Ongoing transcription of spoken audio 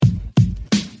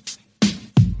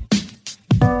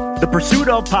The Pursuit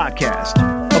of Podcast,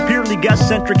 a purely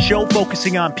guest-centric show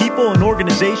focusing on people and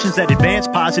organizations that advance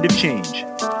positive change.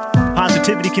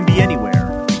 Positivity can be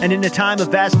anywhere, and in a time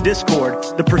of vast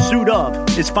discord, the pursuit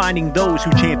of is finding those who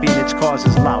champion its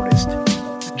causes loudest.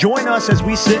 Join us as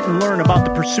we sit and learn about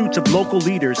the pursuits of local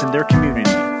leaders in their community.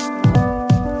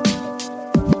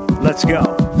 Let's go.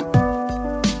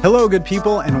 Hello, good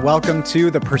people, and welcome to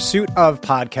the Pursuit of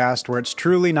Podcast, where it's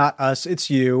truly not us,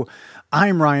 it's you.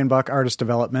 I'm Ryan Buck, Artist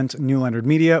Development, New Leonard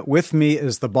Media. With me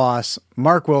is the boss,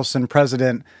 Mark Wilson,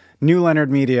 President, New Leonard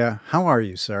Media. How are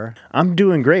you, sir? I'm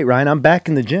doing great, Ryan. I'm back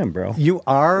in the gym, bro. You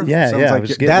are? Yeah, Sounds yeah.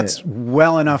 like that's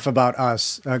well enough about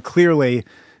us. Clearly,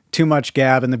 too much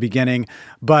gab in the beginning.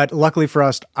 But luckily for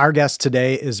us, our guest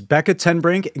today is Becca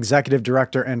Tenbrink, Executive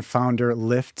Director and Founder,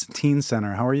 Lift Teen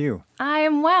Center. How are you? I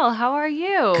am well. How are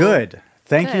you? Good.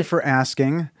 Thank you for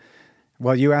asking.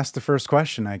 Well, you asked the first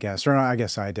question, I guess. Or no, I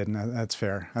guess I didn't. That's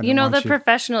fair. You know, the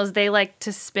professionals, they like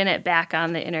to spin it back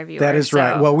on the interviewer. That is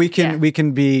right. Well, we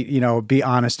can be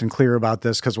honest and clear about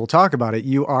this because we'll talk about it.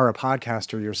 You are a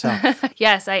podcaster yourself.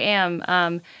 Yes, I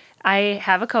am. I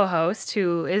have a co-host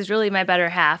who is really my better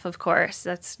half, of course.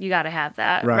 You got to have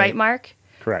that. Right, Mark?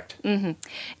 Correct. Mm-hmm.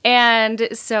 And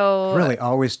so... Really,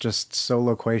 always just so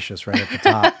loquacious right at the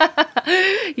top.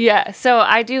 Yeah, so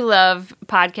I do love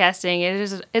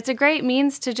podcasting. It's a great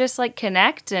means to just like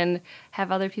connect and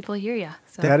have other people hear you.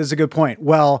 So. That is a good point.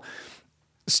 Well,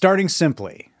 starting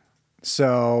simply.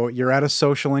 So you're at a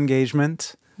social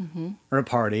engagement or a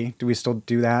party. Do we still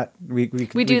do that? We do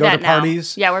go that to now.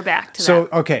 parties? Yeah, we're back to that. So,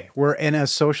 okay, we're in a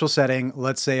social setting.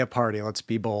 Let's say a party. Let's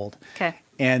be bold. Okay.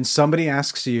 And somebody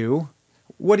asks you,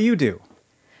 what do you do?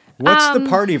 What's the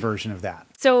party version of that?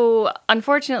 So,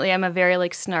 unfortunately, I'm a very,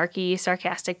 snarky,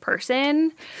 sarcastic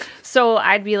person. So,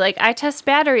 I'd be like, I test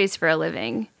batteries for a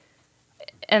living.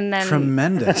 And then...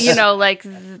 Tremendous.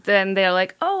 Then they're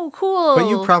like, oh, cool. But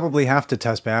you probably have to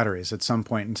test batteries at some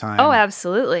point in time. Oh,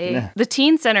 absolutely. Yeah. The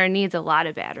Teen Center needs a lot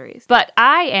of batteries. But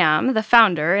I am the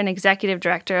founder and executive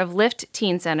director of Lift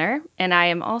Teen Center, and I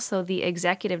am also the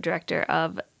executive director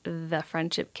of the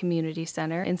Friendship Community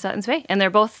Center in Suttons Bay. And they're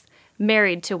both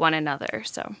married to one another,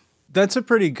 so... That's a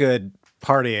pretty good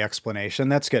party explanation.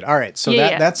 That's good. All right, so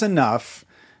that's enough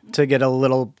to get a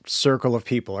little circle of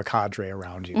people, a cadre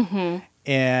around you. Mm-hmm.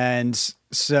 And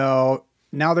so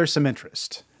now there's some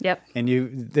interest. Yep. And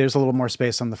there's a little more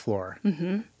space on the floor.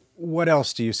 Mm-hmm. What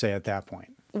else do you say at that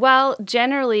point? Well,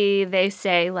 generally they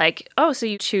say oh, so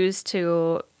you choose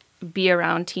to be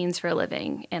around teens for a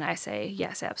living? And I say,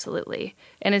 yes, absolutely.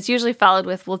 And it's usually followed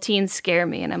with, well, teens scare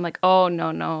me. And I'm like, oh,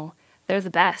 no. They're the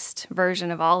best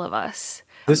version of all of us.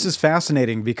 This is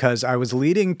fascinating because I was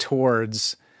leading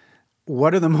towards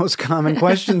what are the most common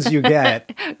questions you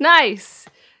get. Nice.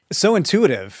 So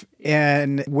intuitive.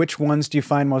 And which ones do you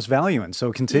find most value in?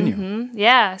 So continue. Mm-hmm.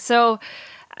 Yeah. So,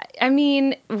 I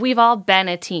mean, we've all been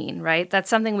a teen, right? That's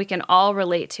something we can all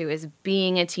relate to is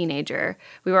being a teenager.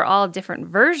 We were all different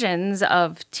versions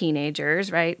of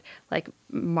teenagers, right? Like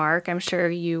Mark, I'm sure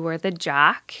you were the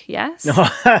jock, yes?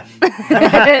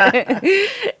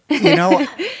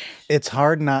 It's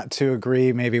hard not to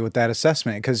agree maybe with that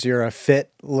assessment because you're a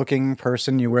fit-looking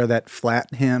person. You wear that flat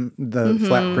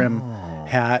flat brim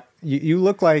hat. You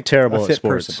look like terrible a fit at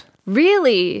sports. Person.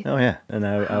 Really? Oh yeah, and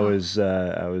I was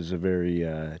a very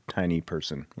tiny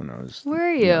person when I was.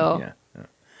 Were you? Yeah.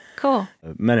 Cool.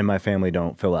 Men in my family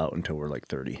don't fill out until we're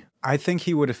 30. I think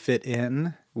he would have fit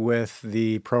in with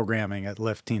the programming at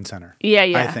Lift Teen Center. Yeah.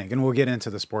 I think, and we'll get into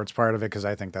the sports part of it because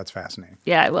I think that's fascinating.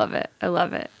 Yeah, I love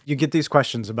it. You get these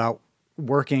questions about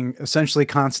working essentially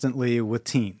constantly with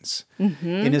teens. Mm-hmm.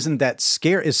 And isn't that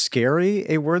scary? Is scary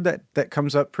a word that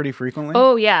comes up pretty frequently?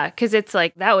 Oh, yeah, because it's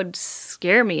that would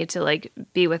scare me to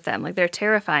be with them. They're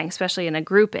terrifying, especially in a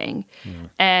grouping. Mm.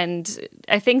 And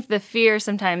I think the fear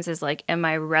sometimes is am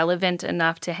I relevant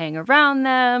enough to hang around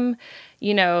them?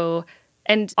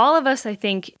 And all of us, I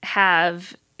think,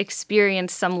 have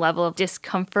experienced some level of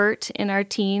discomfort in our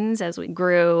teens as we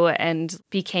grew and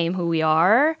became who we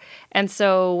are. And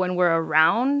so when we're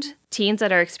around teens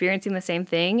that are experiencing the same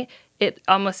thing, it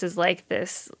almost is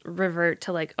this revert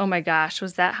to oh my gosh,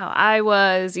 was that how I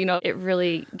was? It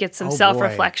really gets some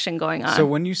self-reflection going on. So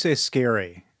when you say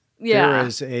scary, there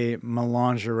is a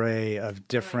melange of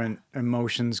different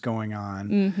emotions going on.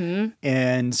 Mm-hmm.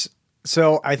 And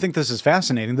so I think this is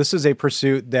fascinating. This is a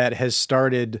pursuit that has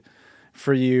started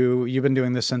for you. You've been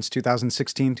doing this since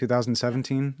 2016,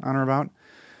 2017, on or about?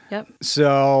 Yep.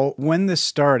 So when this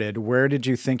started, where did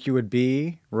you think you would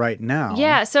be right now?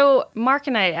 Yeah, so Mark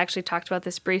and I actually talked about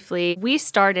this briefly. We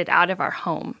started out of our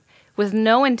home with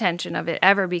no intention of it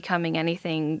ever becoming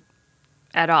anything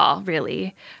at all,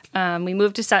 really. We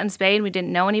moved to Sutton's Bay and we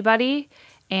didn't know anybody.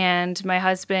 And my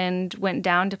husband went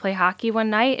down to play hockey one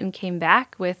night and came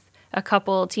back with a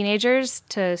couple teenagers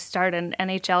to start an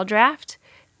NHL draft.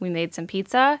 We made some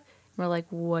pizza. We're like,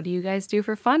 what do you guys do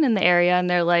for fun in the area? And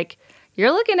they're like,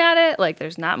 you're looking at it like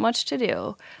there's not much to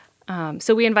do.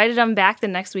 So we invited them back the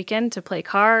next weekend to play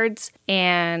cards.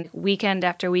 And weekend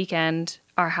after weekend,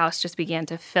 our house just began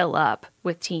to fill up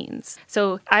with teens.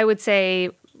 So I would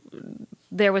say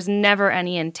there was never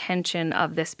any intention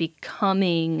of this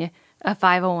becoming a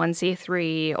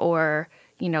 501c3 or,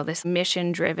 this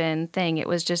mission-driven thing. It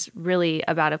was just really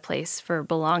about a place for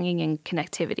belonging and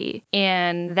connectivity.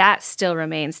 And that still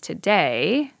remains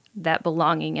today, that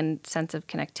belonging and sense of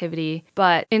connectivity.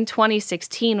 But in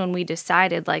 2016, when we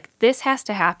decided, this has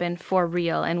to happen for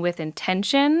real and with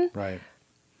intention, right.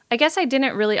 I guess I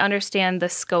didn't really understand the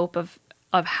scope of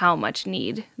how much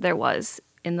need there was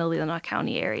in the Leelanau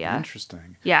County area.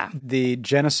 Interesting. Yeah. The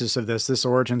genesis of this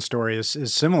origin story is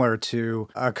similar to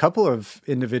a couple of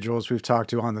individuals we've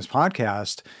talked to on this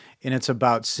podcast, and it's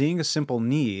about seeing a simple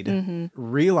need,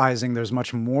 realizing there's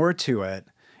much more to it,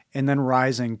 and then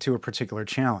rising to a particular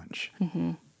challenge.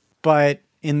 But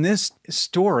in this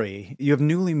story, you have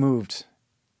newly moved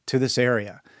to this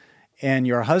area, and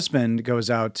your husband goes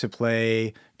out to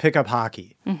play pickup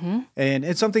hockey, and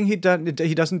it's something he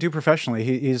doesn't do professionally.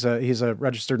 He's a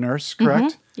registered nurse,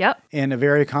 correct? Yep. And a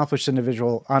very accomplished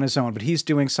individual on his own, but he's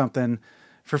doing something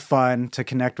for fun to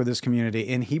connect with his community,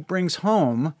 and he brings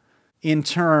home, in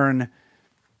turn,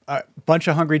 a bunch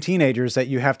of hungry teenagers that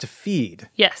you have to feed.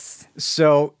 Yes.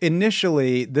 So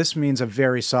initially, this means a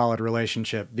very solid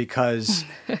relationship because,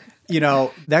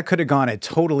 that could have gone a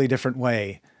totally different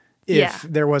way if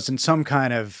there wasn't some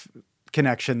kind of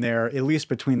connection there, at least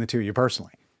between the two of you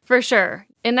personally. For sure.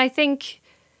 And I think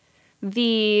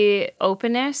the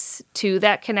openness to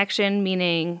that connection,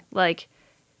 meaning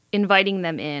inviting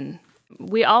them in.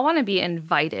 We all want to be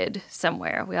invited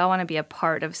somewhere. We all want to be a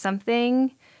part of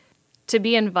something. To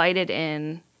be invited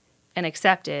in and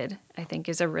accepted, I think,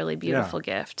 is a really beautiful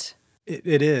gift.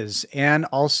 It is. And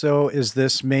also, is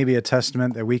this maybe a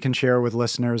testament that we can share with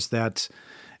listeners that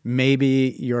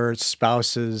maybe your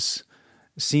spouse's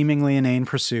seemingly inane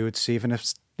pursuits, even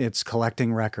if it's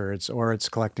collecting records or it's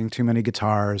collecting too many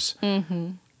guitars,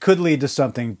 could lead to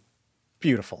something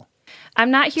beautiful? I'm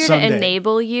not here to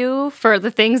enable you for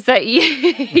the things that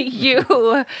you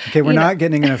Okay, we're not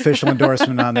getting an official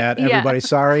endorsement on that. Everybody,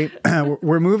 sorry.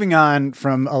 We're moving on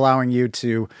from allowing you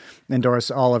to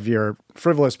endorse all of your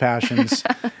frivolous passions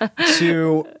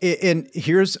and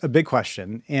here's a big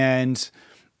question. And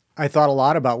I thought a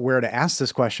lot about where to ask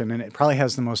this question, and it probably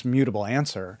has the most mutable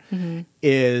answer,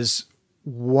 is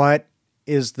what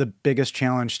is the biggest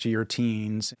challenge to your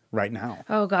teens right now?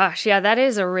 Oh, gosh. Yeah, that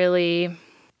is a really...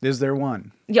 Is there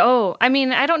one? Oh, I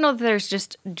mean, I don't know if there's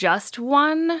just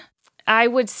one. I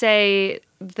would say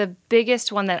the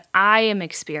biggest one that I am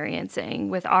experiencing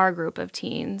with our group of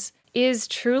teens is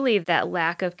truly that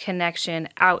lack of connection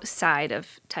outside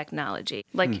of technology.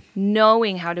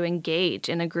 Knowing how to engage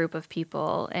in a group of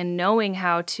people and knowing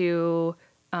how to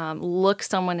look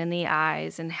someone in the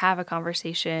eyes and have a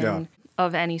conversation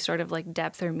of any sort of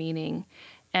depth or meaning.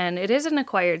 And it is an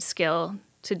acquired skill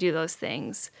to do those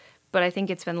things. But I think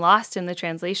it's been lost in the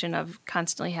translation of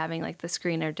constantly having the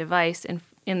screen or device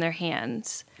in their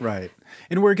hands. Right.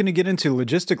 And we're going to get into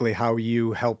logistically how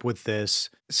you help with this.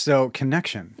 So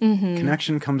connection.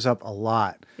 Connection comes up a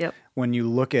lot when you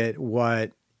look at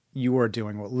what you are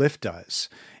doing, what Lyft does.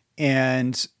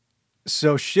 And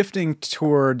so shifting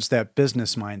towards that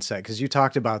business mindset, because you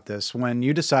talked about this, when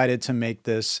you decided to make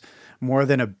this more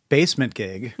than a basement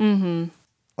gig,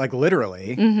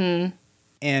 literally,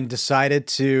 and decided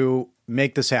to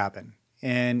make this happen.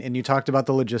 And you talked about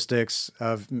the logistics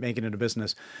of making it a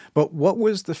business. But what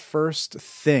was the first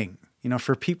thing,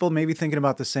 for people maybe thinking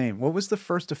about the same, what was the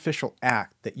first official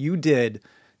act that you did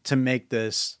to make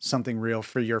this something real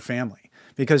for your family?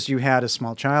 Because you had a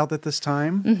small child at this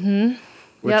time,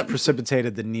 which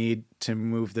precipitated the need to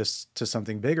move this to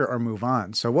something bigger or move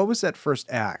on. So what was that first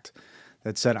act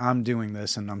that said, I'm doing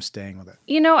this and I'm staying with it?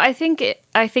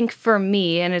 I think for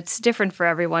me, and it's different for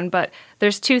everyone, but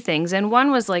there's two things. And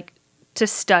one was to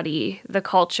study the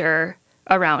culture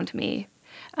around me.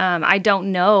 I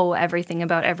don't know everything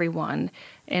about everyone,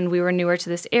 and we were newer to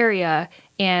this area.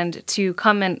 And to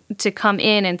come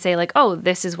in and say oh,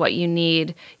 this is what you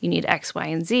need X, Y,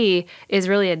 and Z is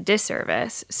really a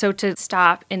disservice. So to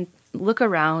stop and look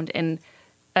around and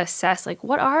assess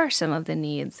what are some of the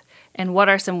needs and what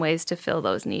are some ways to fill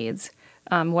those needs?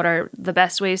 What are the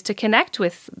best ways to connect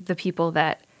with the people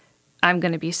that I'm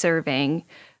going to be serving?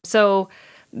 So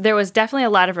there was definitely a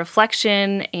lot of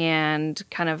reflection and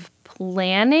kind of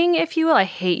planning, if you will. I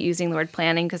hate using the word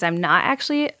planning because I'm not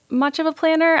actually much of a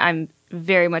planner. I'm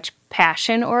very much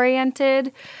passion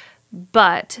oriented,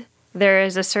 but there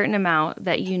is a certain amount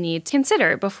that you need to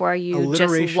consider before you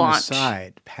just launch.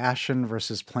 Aside, passion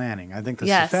versus planning. I think this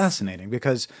is fascinating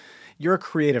because you're a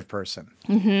creative person.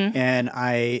 And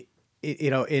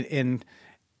in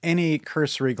any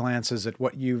cursory glances at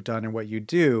what you've done and what you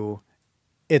do,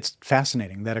 it's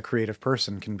fascinating that a creative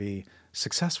person can be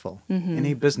successful in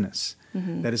a business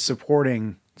that is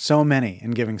supporting so many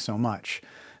and giving so much.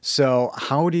 So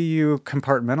how do you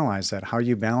compartmentalize that? How do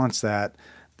you balance that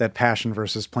passion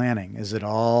versus planning? Is it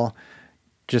all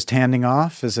just handing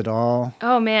off? Is it all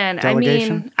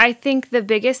delegation? I mean, I think the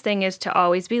biggest thing is to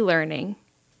always be learning,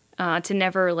 to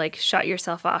never like shut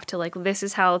yourself off to like, this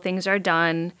is how things are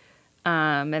done,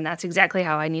 and that's exactly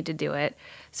how I need to do it.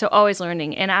 So always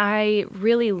learning. And I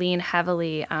really lean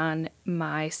heavily on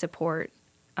my support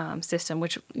system,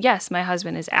 which, yes, my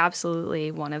husband is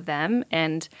absolutely one of them.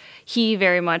 And he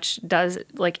very much does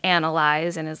like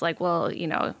analyze and is like, well, you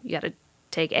got to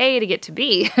take A to get to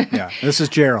B. Yeah. This is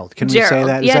Gerald. Can we say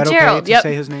that? Is that Gerald, okay to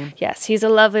say his name? Yes. He's a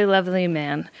lovely, lovely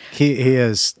man. He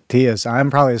is.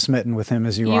 I'm probably as smitten with him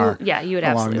as you are. Yeah, you would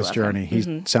along absolutely this love journey.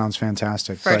 him. He sounds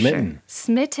fantastic. For sure.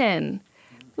 Smitten.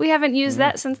 We haven't used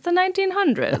that since the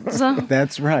 1900s.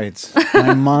 That's right.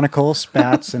 My monocle,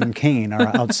 spats, and cane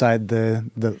are outside the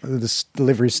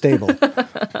livery stable.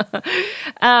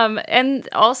 And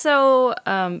also,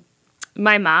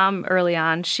 my mom early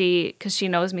on, because she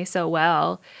knows me so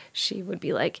well, she would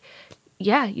be like,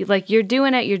 yeah, you're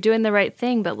doing it, you're doing the right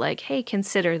thing, but like, hey,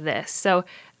 consider this. So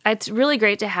it's really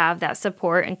great to have that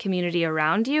support and community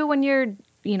around you when you're,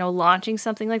 launching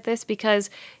something like this, because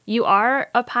you are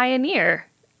a pioneer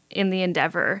in the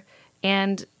endeavor.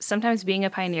 And sometimes being a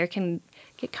pioneer can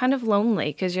get kind of lonely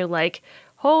because you're like,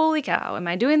 holy cow, am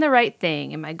I doing the right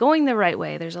thing? Am I going the right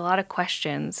way? There's a lot of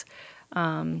questions.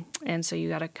 And so you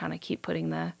got to kind of keep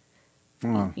putting the,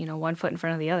 one foot in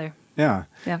front of the other. Yeah.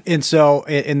 Yeah. And so,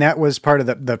 and that was part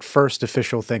of the first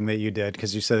official thing that you did,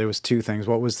 because you said there was two things.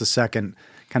 What was the second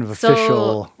kind of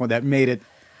official, that made it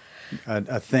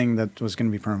a thing that was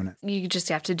going to be permanent? You just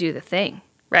have to do the thing,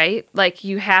 right? Like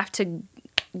you have to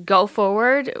go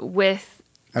forward with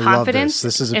confidence.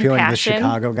 This is appealing to the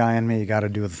Chicago guy in me. You got to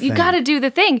do the thing. You got to do the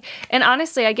thing. And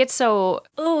honestly, I get so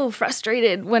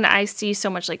frustrated when I see so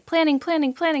much like planning.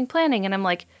 And I'm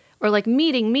like, or like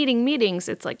meetings.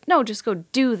 It's like, no, just go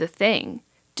do the thing.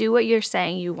 Do what you're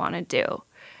saying you want to do.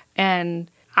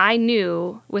 And I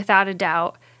knew without a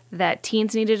doubt that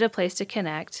teens needed a place to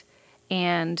connect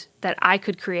and that I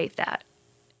could create that.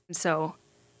 And so,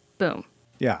 boom.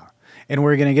 Yeah. And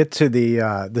we're going to get to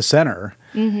the center,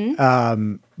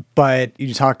 but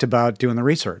you talked about doing the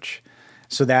research.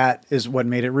 So that is what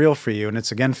made it real for you. And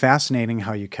it's, again, fascinating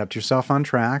how you kept yourself on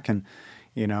track. And,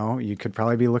 you could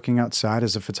probably be looking outside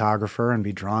as a photographer and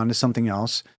be drawn to something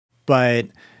else. But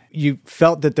you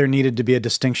felt that there needed to be a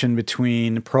distinction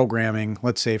between programming,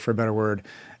 let's say, for a better word,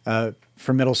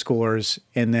 for middle schoolers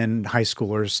and then high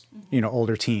schoolers,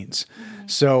 older teens.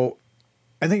 So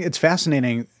I think it's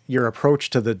fascinating your approach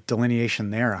to the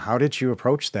delineation there. How did you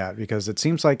approach that? Because it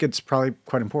seems like it's probably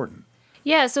quite important.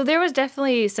 Yeah, so there was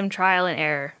definitely some trial and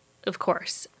error, of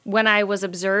course. When I was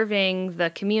observing the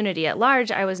community at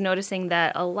large, I was noticing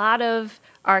that a lot of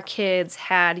our kids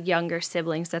had younger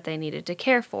siblings that they needed to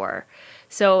care for.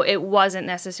 So it wasn't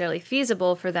necessarily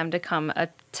feasible for them to come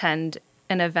attend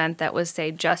an event that was, say,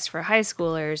 just for high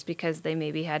schoolers because they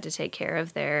maybe had to take care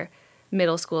of their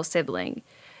middle school sibling.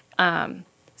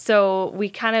 So we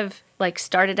kind of like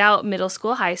started out middle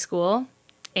school, high school,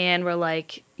 and we're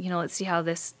like, let's see how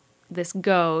this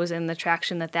goes and the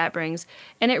traction that brings.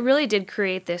 And it really did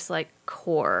create this like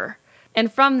core.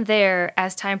 And from there,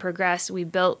 as time progressed, we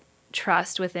built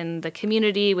trust within the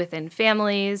community, within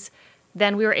families.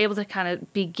 Then we were able to kind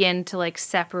of begin to like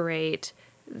separate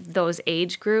those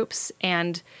age groups.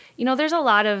 And, there's a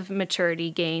lot of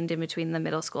maturity gained in between the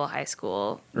middle school, high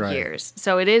school years.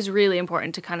 So it is really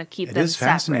important to kind of keep them separate. It is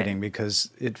fascinating because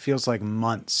it feels like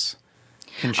months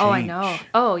can change. Oh, I know.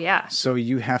 Oh, yeah. So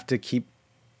you have to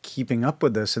keeping up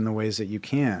with this in the ways that you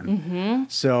can.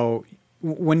 So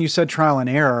when you said trial and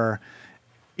error,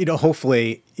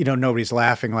 hopefully, nobody's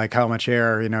laughing like how much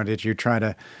error, did you try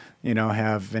to,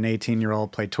 have an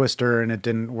 18-year-old play Twister and it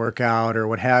didn't work out or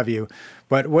what have you.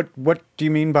 But what do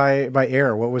you mean by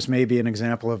error? What was maybe an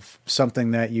example of something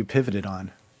that you pivoted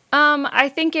on? I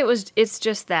think it's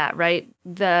just that, right?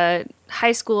 The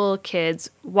high school kids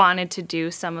wanted to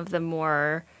do some of the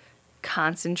more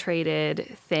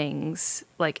concentrated things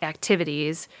like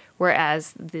activities,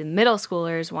 whereas the middle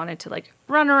schoolers wanted to like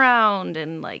run around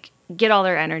and like get all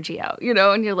their energy out, you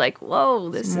know, and you're like, whoa,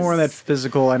 this is more of that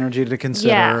physical energy to consider.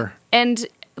 Yeah. And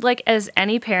like as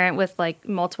any parent with like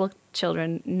multiple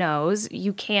children knows,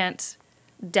 you can't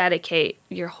dedicate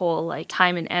your whole like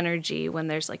time and energy when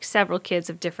there's like several kids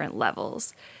of different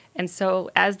levels. And so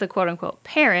as the quote unquote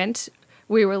parent,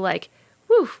 we were like,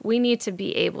 whew, we need to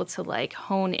be able to like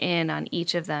hone in on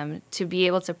each of them to be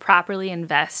able to properly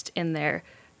invest in their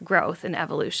growth and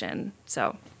evolution.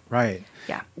 So, right.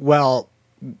 Yeah. Well,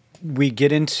 we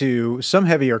get into some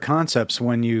heavier concepts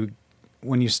when you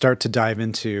start to dive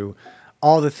into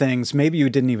all the things maybe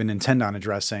you didn't even intend on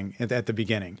addressing at the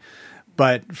beginning.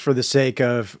 But for the sake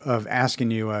of asking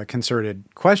you a concerted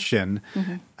question,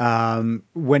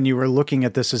 when you were looking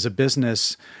at this as a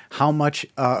business, how much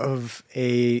of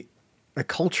a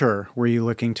culture were you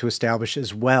looking to establish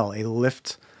as well, a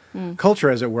lift culture,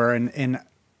 as it were? And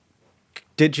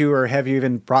did you or have you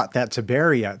even brought that to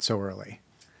bear yet so early?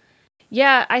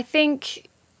 Yeah, I think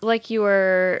like you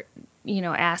were,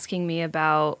 asking me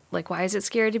about like, why is it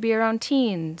scary to be around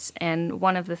teens? And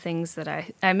one of the things that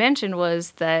I mentioned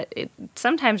was that it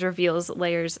sometimes reveals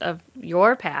layers of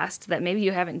your past that maybe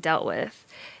you haven't dealt with.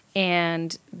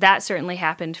 And that certainly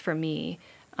happened for me.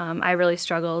 I really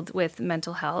struggled with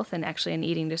mental health and actually an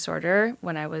eating disorder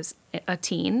when I was a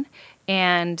teen.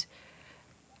 And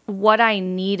what I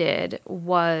needed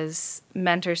was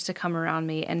mentors to come around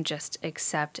me and just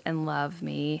accept and love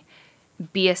me,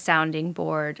 be a sounding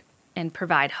board, and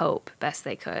provide hope best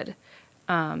they could.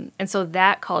 And so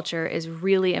that culture is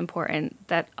really important,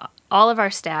 that all of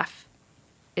our staff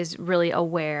is really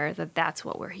aware that that's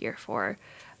what we're here for.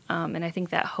 And I think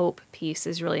that hope piece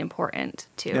is really important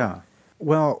too. Yeah.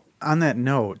 Well, on that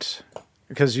note,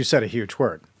 because you said a huge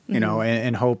word,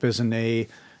 and hope isn't a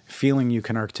feeling you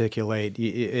can articulate,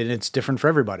 and it's different for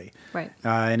everybody. Right.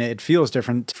 And it feels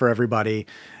different for everybody.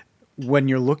 When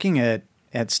you're looking at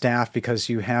staff because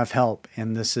you have help,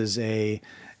 and this is a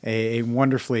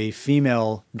wonderfully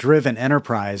female-driven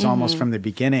enterprise almost from the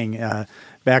beginning,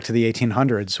 back to the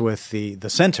 1800s with the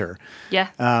center. Yeah.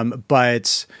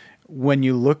 But when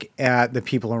you look at the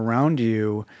people around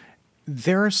you,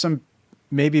 there are some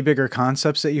maybe bigger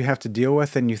concepts that you have to deal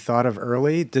with than you thought of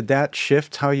early. Did that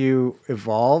shift how you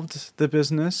evolved the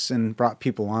business and brought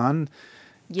people on?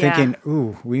 Yeah. Thinking,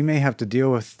 ooh, we may have to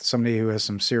deal with somebody who has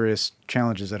some serious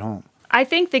challenges at home. I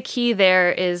think the key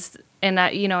there is, and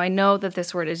I know that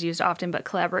this word is used often, but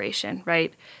collaboration,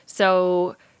 right?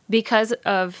 So because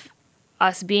of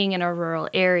us being in a rural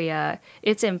area,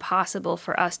 it's impossible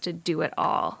for us to do it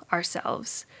all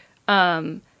ourselves.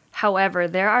 However,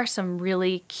 there are some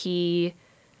really key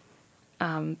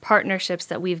partnerships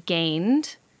that we've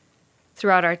gained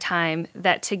throughout our time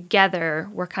that together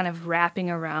we're kind of wrapping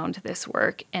around this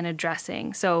work and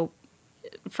addressing. So,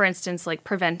 for instance, like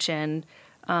prevention,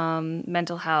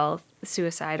 mental health,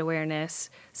 suicide awareness,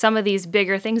 some of these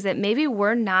bigger things that maybe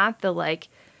we're not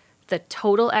the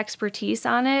total expertise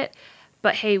on it,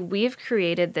 but hey, we've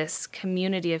created this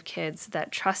community of kids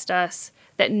that trust us,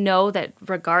 that know that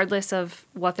regardless of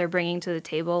what they're bringing to the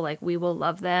table, like we will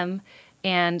love them.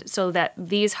 And so that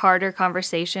these harder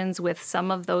conversations with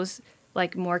some of those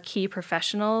like more key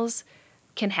professionals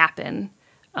can happen,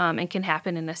 and can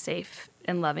happen in a safe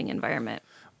and loving environment.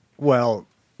 Well,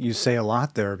 you say a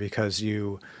lot there because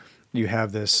you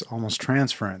have this almost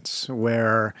transference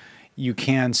where you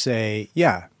can say,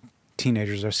 yeah,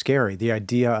 teenagers are scary. The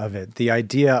idea of it, the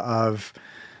idea of,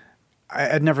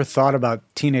 I'd never thought about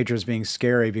teenagers being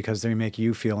scary because they make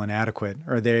you feel inadequate,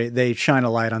 or they shine a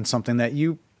light on something that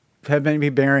you have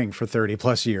been bearing for 30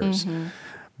 plus years.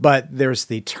 But there's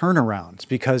the turnaround,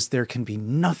 because there can be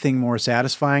nothing more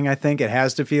satisfying, I think it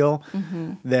has to feel,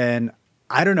 than,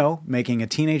 I don't know, making a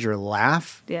teenager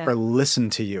laugh or listen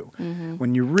to you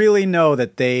when you really know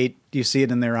that you see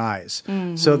it in their eyes.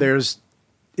 So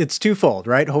it's twofold,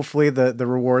 right? Hopefully the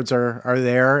rewards are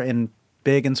there in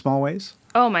big and small ways.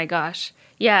 Oh my gosh.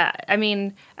 Yeah. I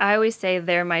mean, I always say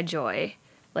they're my joy.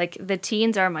 Like the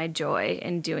teens are my joy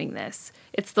in doing this.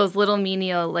 It's those little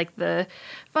menial, like the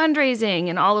fundraising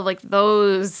and all of like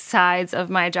those sides of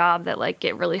my job that like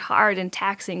get really hard and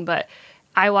taxing. But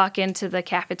I walk into the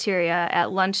cafeteria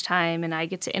at lunchtime and I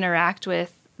get to interact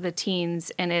with the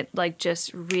teens, and it like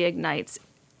just reignites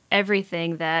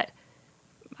everything that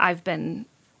I've been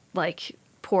like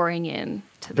pouring in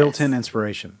to Built-in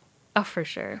inspiration. Oh, for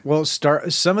sure. Well,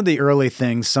 start some of the early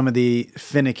things, some of the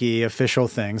finicky official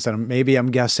things that maybe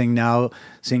I'm guessing now,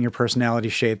 seeing your personality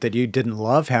shape, that you didn't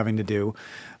love having to do,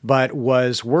 but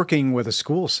was working with a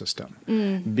school system.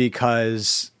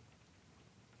 Because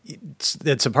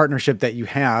it's a partnership that you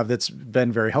have that's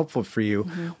been very helpful for you.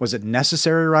 Was it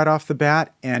necessary right off the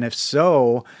bat? And if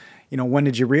so, when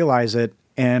did you realize it?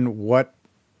 And what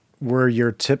were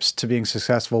your tips to being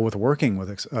successful with working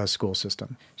with a school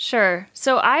system? Sure.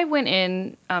 So I went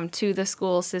in to the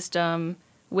school system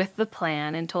with the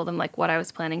plan and told them like what I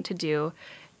was planning to do.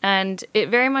 And it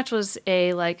very much was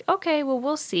a like, okay, well,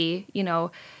 we'll see.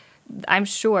 I'm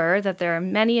sure that there are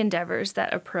many endeavors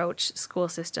that approach school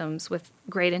systems with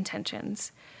great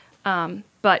intentions.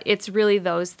 But it's really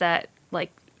those that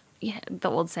like the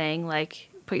old saying, like,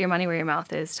 put your money where your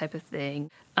mouth is type of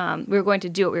thing. We're going to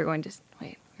do what we were going to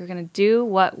We're going to do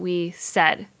what we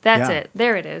said. That's it.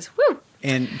 There it is. Woo!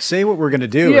 And say what we're going to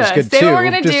do is good too. Say what we're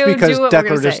going to do. Because do what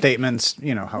declarative statements,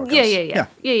 how it goes.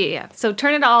 Yeah. So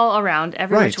turn it all around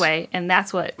every which way, and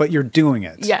that's what. But you're doing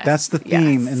it. Yes. That's the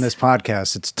theme in this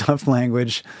podcast. It's tough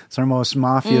language. It's our most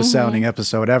mafia-sounding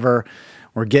episode ever.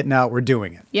 We're getting out. We're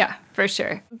doing it. Yeah, for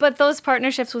sure. But those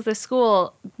partnerships with the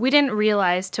school, we didn't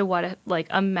realize to what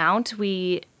amount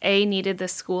we needed the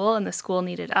school and the school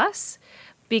needed us,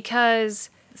 because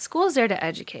the school's there to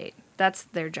educate. That's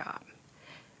their job.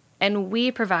 And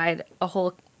we provide a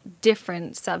whole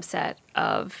different subset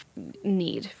of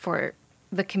need for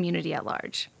the community at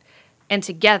large. And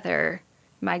together,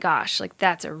 my gosh,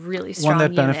 that's a really strong one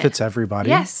that unit. benefits everybody.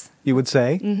 Yes. You would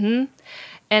say? Mm-hmm.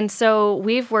 And so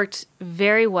we've worked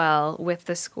very well with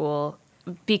the school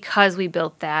because we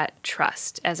built that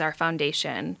trust as our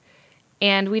foundation.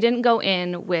 And we didn't go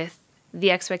in with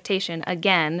the expectation,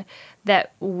 again,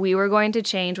 that we were going to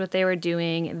change what they were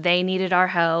doing. They needed our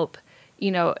help.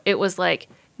 It was like,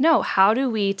 no, how do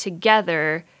we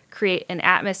together create an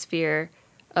atmosphere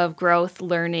of growth,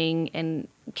 learning, and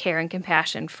care and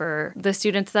compassion for the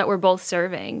students that we're both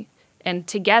serving? And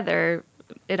together,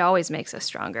 it always makes us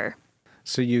stronger.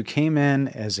 So you came in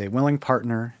as a willing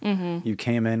partner. You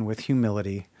came in with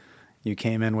humility. You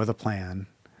came in with a plan.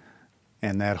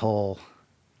 And that whole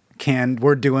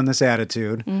we're doing this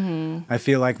attitude. I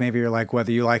feel like maybe you're like,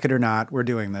 whether you like it or not, we're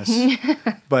doing this,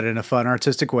 but in a fun,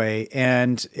 artistic way.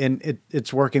 And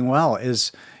it's working well.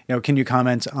 Can you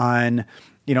comment on,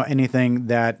 anything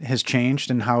that has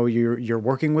changed and how you're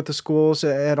working with the schools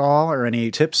at all, or any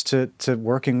tips to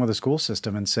working with a school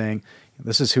system and saying,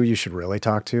 this is who you should really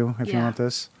talk to if you want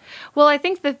this? Well, I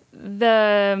think that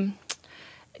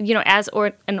as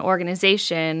an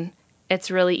organization, it's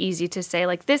really easy to say,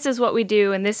 this is what we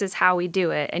do and this is how we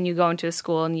do it. And you go into a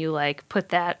school and you, put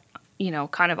that,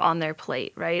 kind of on their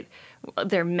plate, right?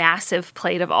 Their massive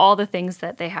plate of all the things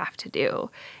that they have to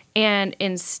do. And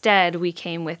instead, we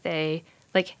came with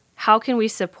how can we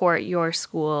support your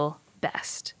school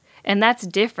best? And that's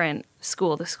different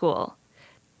school to school.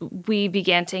 We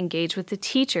began to engage with the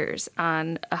teachers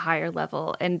on a higher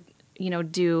level and,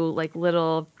 do,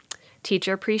 little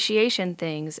teacher appreciation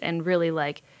things and really,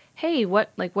 hey,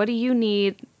 what do you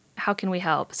need? How can we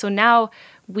help? So now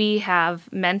we have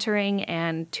mentoring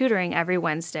and tutoring every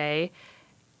Wednesday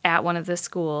at one of the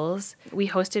schools. We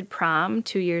hosted prom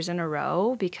 2 years in a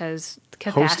row because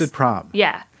hosted prom.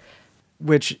 Yeah.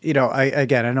 Which, I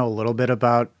know a little bit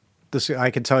about this.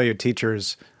 I can tell you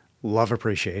teachers love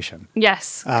appreciation.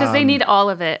 Yes, because they need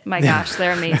all of it. My gosh,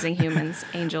 they're amazing humans,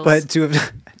 angels. But to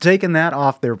have taken that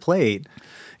off their plate,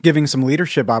 giving some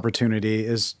leadership opportunity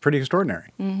is pretty extraordinary.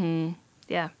 Mm-hmm.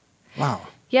 Yeah. Wow.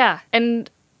 Yeah. And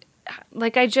I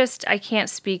can't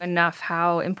speak enough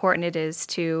how important it is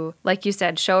to, like you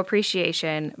said, show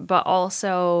appreciation, but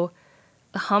also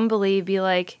humbly be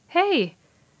like, hey,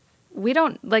 we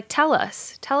don't, tell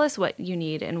us what you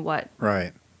need and what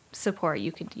support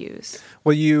you could use.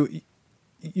 Well, you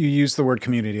use the word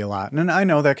community a lot, and I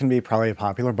know that can be probably a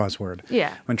popular buzzword.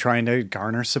 Yeah. When trying to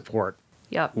garner support.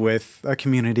 Yep. With a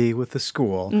community, with the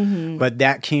school. But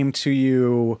that came to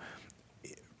you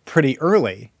pretty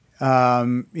early,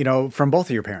 from both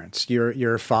of your parents.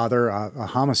 Your father, a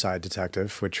homicide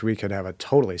detective, which we could have a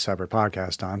totally separate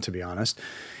podcast on, to be honest.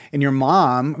 And your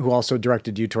mom, who also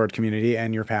directed you toward community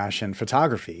and your passion,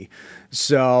 photography.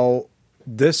 So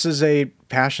this is a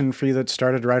passion for you that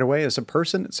started right away as a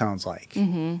person, it sounds like,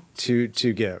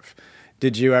 to give.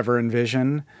 Did you ever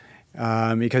envision...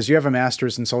 because you have a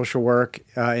master's in social work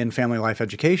in family life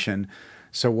education.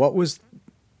 So what was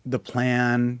the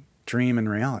plan, dream, and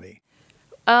reality?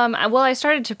 Well, I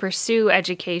started to pursue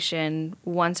education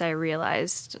once I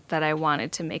realized that I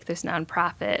wanted to make this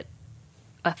nonprofit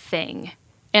a thing.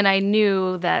 And I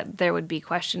knew that there would be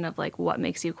question of what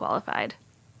makes you qualified,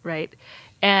 right?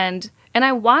 And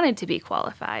I wanted to be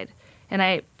qualified. And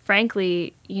I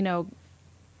frankly,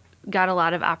 got a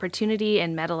lot of opportunity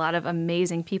and met a lot of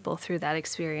amazing people through that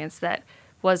experience that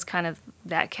was kind of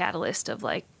that catalyst of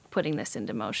putting this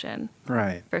into motion.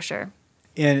 Right. For sure.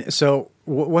 And so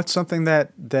what's something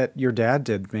that your dad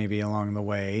did maybe along the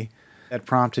way that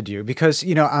prompted you? Because,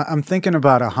 I'm thinking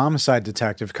about a homicide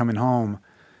detective coming home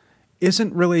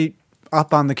isn't really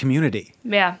up on the community.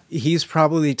 Yeah. He's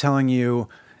probably telling you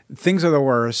things are the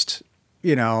worst,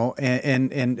 and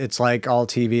it's like all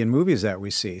TV and movies that we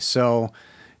see. So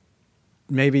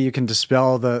maybe you can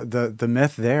dispel the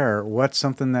myth there. What's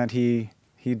something that he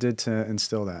did to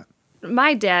instill that?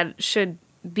 My dad should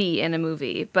be in a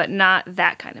movie, but not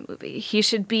that kind of movie. He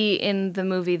should be in the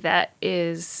movie that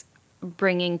is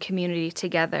bringing community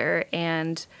together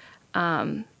and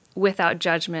without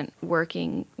judgment,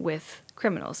 working with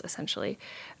criminals, essentially.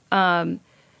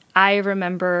 I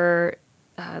remember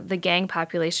the gang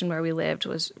population where we lived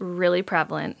was really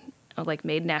prevalent, like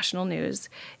made national news,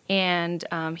 and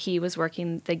he was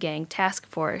working the gang task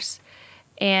force.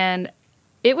 And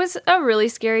it was a really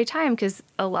scary time because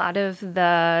a lot of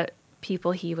the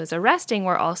people he was arresting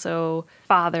were also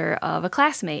father of a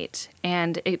classmate,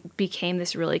 and it became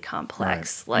this really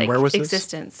complex Where was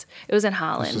existence. It was in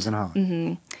Holland. This was in Holland.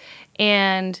 Mm-hmm.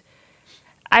 And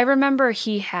I remember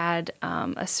he had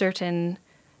a certain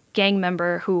gang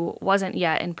member who wasn't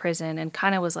yet in prison and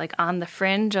kind of was like on the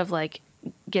fringe of like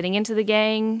getting into the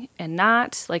gang and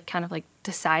not, like kind of like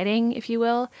deciding, if you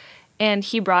will. And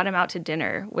he brought him out to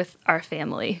dinner with our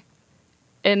family,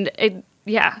 and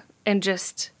and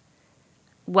just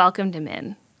welcomed him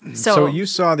in. So you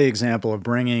saw the example of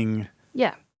bringing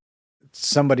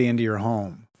somebody into your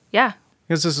home. Yeah.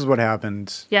 Because this is what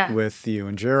happened with you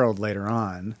and Gerald later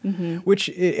on, which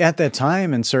at that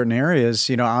time in certain areas,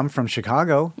 I'm from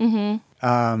Chicago,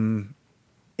 and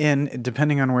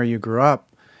depending on where you grew up,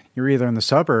 you're either in the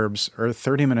suburbs or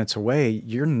 30 minutes away.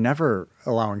 You're never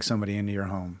allowing somebody into your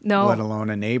home, let alone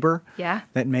a neighbor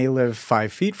that may live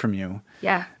 5 feet from you.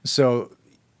 Yeah. So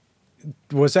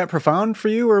was that profound for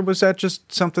you, or was that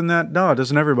just something that, no,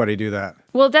 doesn't everybody do that?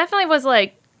 Well, it definitely was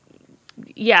like,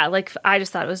 I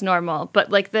just thought it was normal. But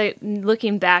like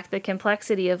looking back, the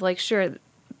complexity of like, sure,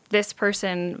 this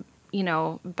person,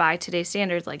 by today's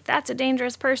standards, like that's a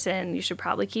dangerous person. You should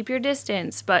probably keep your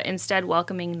distance, but instead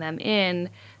welcoming them in,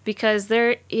 because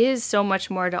there is so much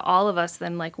more to all of us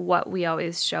than like what we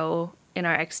always show in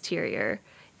our exterior.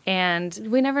 And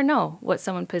we never know what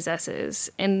someone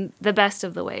possesses in the best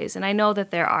of the ways. And I know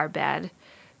that there are bad,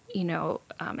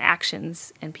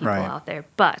 actions and people out there,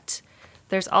 but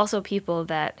there's also people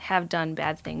that have done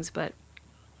bad things but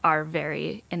are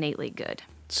very innately good.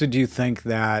 So do you think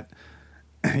that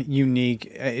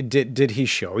unique, did he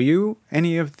show you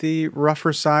any of the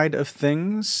rougher side of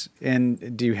things?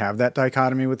 And do you have that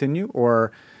dichotomy within you?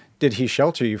 Or did he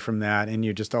shelter you from that and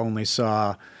you just only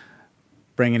saw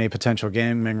bringing a potential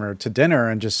gang member to dinner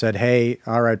and just said, hey,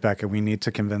 all right, Becca, we need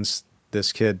to convince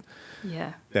this kid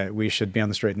that we should be on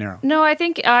the straight and narrow? No, I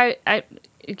think I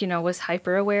was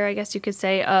hyper aware, I guess you could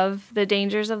say, of the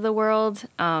dangers of the world.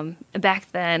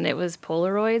 Back then, it was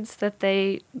Polaroids that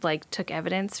they took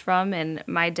evidence from, and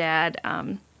my dad,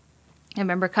 I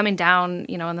remember coming down,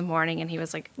 in the morning, and he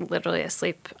was literally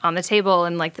asleep on the table,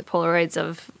 and the Polaroids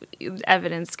of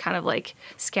evidence kind of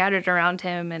scattered around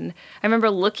him, and I remember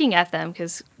looking at them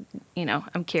because,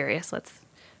 I'm curious. Let's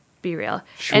be real,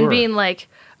 and being like,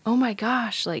 oh my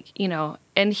gosh,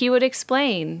 and he would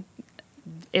explain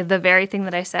the very thing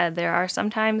that I said. There are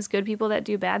sometimes good people that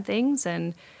do bad things,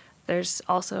 and there's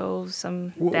also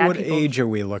some bad what people. Age are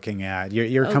we looking at?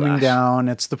 You're coming down,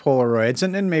 it's the Polaroids,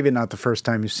 and maybe not the first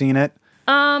time you've seen it.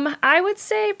 I would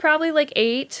say probably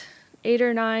 8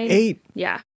 or 9. 8?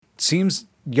 Yeah. Seems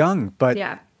young, but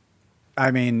yeah.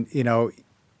 I mean,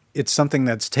 it's something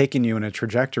that's taken you in a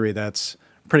trajectory that's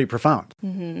pretty profound.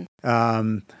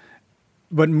 Mm-hmm.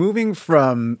 But moving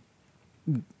from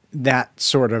that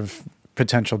sort of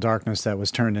potential darkness that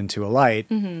was turned into a light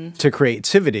to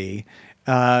creativity,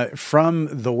 from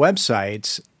the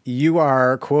website, you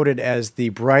are quoted as the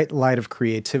bright light of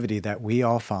creativity that we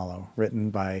all follow,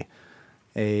 written by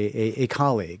a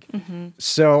colleague. Mm-hmm.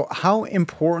 So how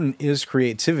important is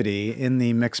creativity in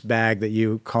the mixed bag that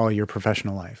you call your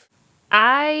professional life?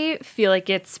 I feel like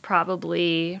it's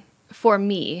probably, for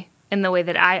me, in the way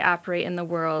that I operate in the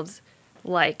world,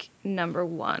 number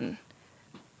one.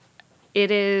 It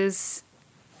is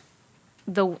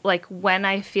when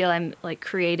I feel I'm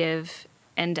creative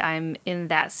and I'm in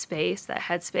that space, that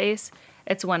headspace,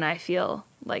 it's when I feel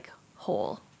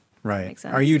whole. Right. Makes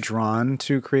sense. Are you drawn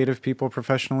to creative people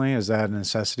professionally? Is that a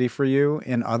necessity for you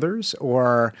in others,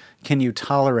 or can you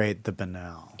tolerate the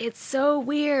banal? It's so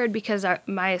weird because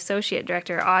my associate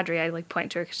director, Audrey, I like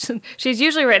point to her. She's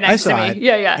usually right next to me. It.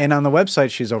 Yeah. And on the website,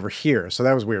 she's over here, so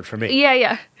that was weird for me.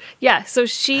 Yeah. So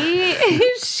she,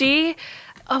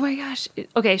 oh my gosh.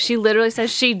 Okay, she literally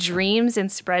says she dreams in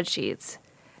spreadsheets.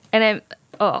 And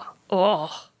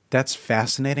oh. That's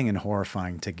fascinating and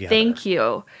horrifying together. Thank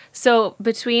you. So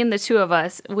between the two of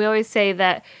us, we always say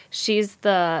that she's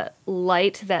the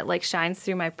light that like shines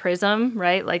through my prism,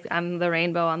 right? Like I'm the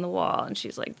rainbow on the wall, and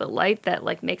she's like the light that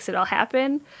like makes it all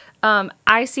happen.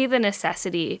 I see the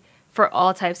necessity for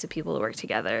all types of people to work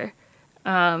together.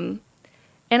 And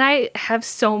I have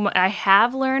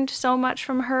learned so much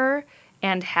from her,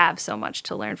 and have so much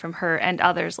to learn from her and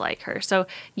others like her. So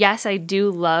yes, I do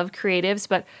love creatives,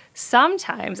 but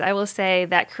sometimes I will say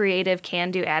that creative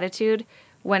can-do attitude,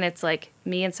 when it's like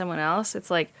me and someone else,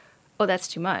 it's like, oh, that's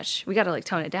too much. We got to like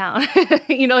tone it down. Like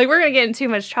we're going to get in too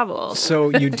much trouble. So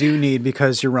you do need,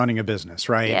 because you're running a business,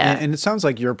 right? Yeah. And it sounds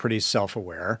like you're pretty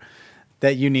self-aware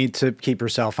that you need to keep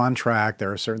yourself on track.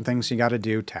 There are certain things you got to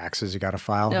do, taxes you got to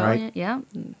file, right? Yeah,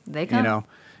 they come.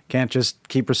 Can't just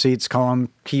keep receipts, call them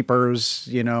keepers,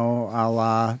 a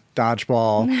la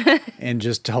dodgeball, and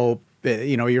just hope,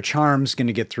 your charm's going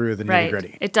to get through the nitty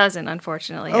gritty. It doesn't,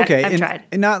 unfortunately. Okay. I've tried.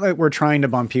 And not that we're trying to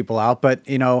bum people out, but,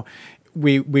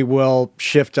 we will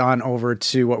shift on over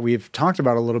to what we've talked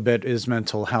about a little bit, is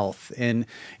mental health. And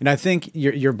I think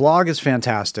your blog is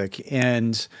fantastic.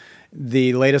 And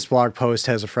the latest blog post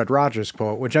has a Fred Rogers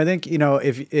quote, which I think,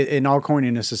 if in all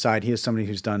corniness aside, he is somebody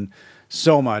who's done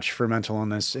so much for mental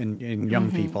illness in young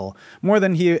people, more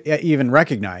than he even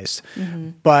recognized.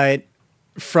 But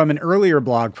from an earlier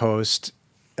blog post,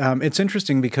 it's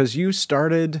interesting because you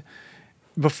started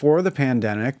before the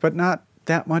pandemic, but not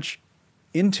that much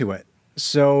into it.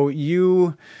 So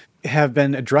you have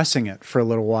been addressing it for a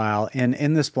little while. And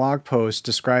in this blog post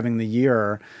describing the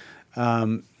year,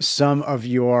 some of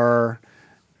your,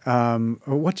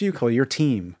 what do you call your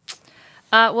team?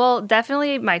 Well,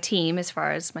 definitely my team, as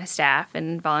far as my staff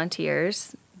and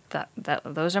volunteers.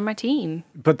 Those are my team.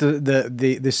 But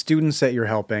the students that you're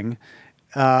helping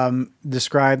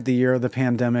described the year of the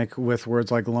pandemic with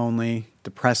words like lonely,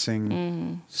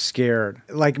 depressing, scared,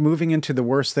 like moving into the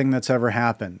worst thing that's ever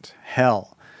happened,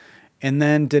 hell. And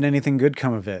then did anything good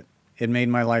come of it? It made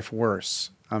my life worse.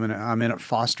 I'm in a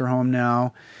foster home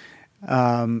now.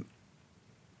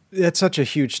 It's such a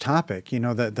huge topic,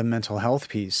 the mental health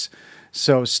piece.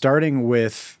 So starting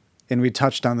with, and we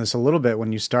touched on this a little bit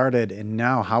when you started, and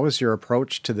now, how has your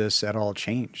approach to this at all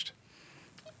changed?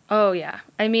 Oh, yeah.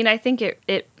 I mean, I think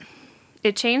it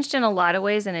changed in a lot of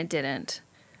ways, and it didn't.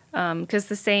 Because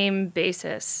the same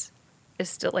basis is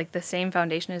still, like, the same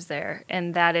foundation is there,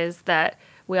 and that is that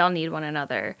we all need one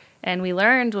another. And we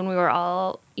learned when we were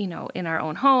all, in our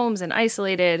own homes and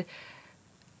isolated,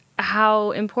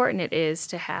 how important it is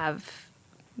to have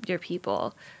your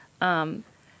people.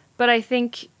 But I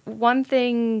think one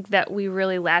thing that we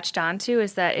really latched onto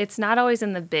is that it's not always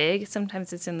in the big.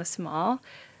 Sometimes it's in the small.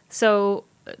 So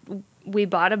we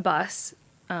bought a bus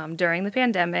during the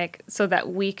pandemic so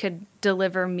that we could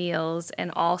deliver meals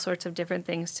and all sorts of different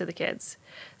things to the kids.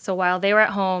 So while they were at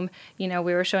home, we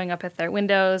were showing up at their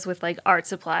windows with like art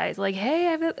supplies, like, hey,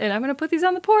 I'm going to put these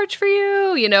on the porch for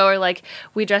you, or like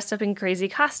we dressed up in crazy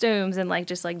costumes and like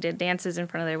just like did dances in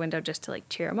front of their window just to like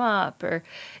cheer them up. Or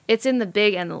it's in the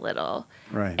big and the little.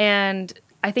 Right. And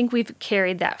I think we've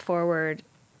carried that forward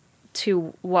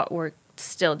to what we're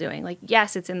still doing. Like,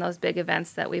 yes, it's in those big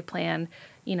events that we plan,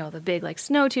 the big like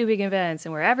snow tubing events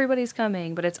and where everybody's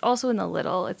coming, but it's also in the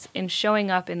little. It's in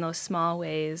showing up in those small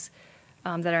ways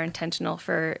that are intentional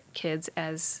for kids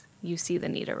as you see the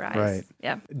need arise. Right.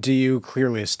 Yeah. Do you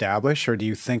clearly establish, or do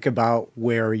you think about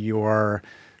where your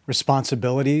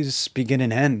responsibilities begin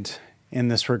and end in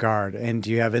this regard? And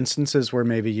do you have instances where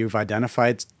maybe you've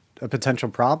identified a potential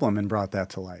problem and brought that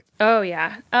to light? Oh,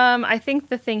 yeah. I think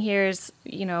the thing here is,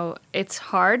 it's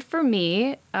hard for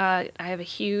me. I have a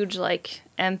huge, like,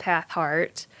 empath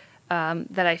heart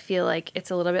that I feel like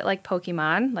it's a little bit like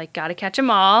Pokemon, like, gotta catch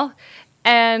them all.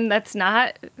 And it's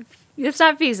not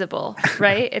feasible,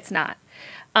 right? It's not.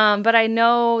 But I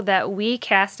know that we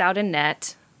cast out a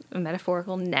net, a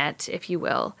metaphorical net, if you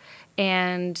will.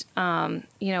 And,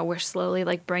 we're slowly,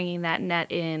 like, bringing that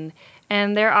net in.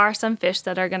 And there are some fish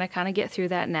that are going to kind of get through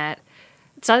that net.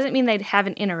 It doesn't mean they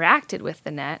haven't interacted with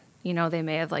the net. They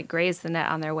may have like grazed the net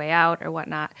on their way out or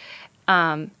whatnot.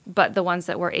 But the ones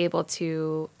that we're able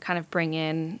to kind of bring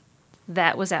in,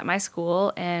 that was at my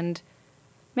school. And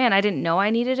man, I didn't know I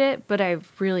needed it, but I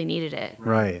really needed it.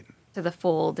 Right. to the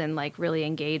fold and like really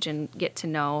engage and get to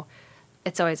know,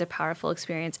 it's always a powerful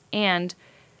experience. And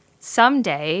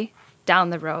someday down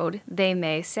the road, they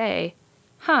may say,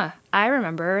 I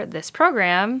remember this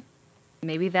program.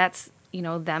 Maybe that's,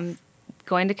 them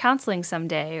going to counseling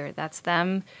someday, or that's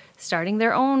them starting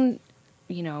their own,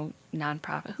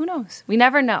 nonprofit. Who knows? We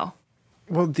never know.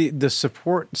 Well, the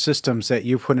support systems that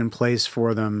you put in place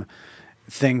for them,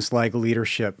 things like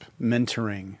leadership,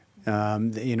 mentoring,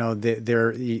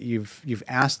 you've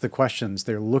asked the questions.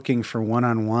 They're looking for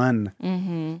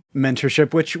one-on-one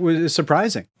mentorship, which was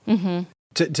surprising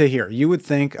to hear. You would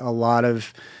think a lot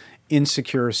of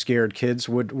insecure, scared kids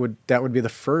would that would be the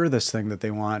furthest thing that they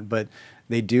want, but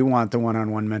they do want the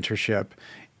one-on-one mentorship.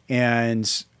 And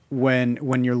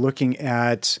when you're looking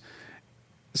at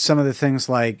some of the things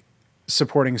like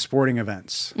supporting sporting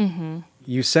events,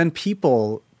 you send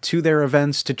people to their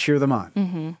events to cheer them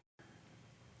on.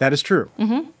 That is true.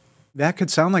 That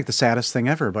could sound like the saddest thing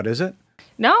ever, but is it?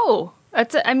 No.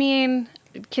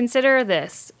 Consider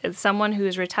this. As someone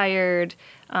who's retired,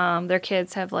 their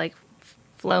kids have like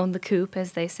flown the coop,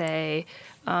 as they say.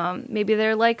 Maybe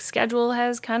their like schedule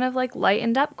has kind of like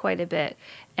lightened up quite a bit,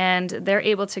 and they're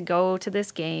able to go to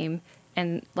this game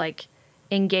and like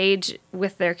engage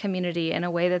with their community in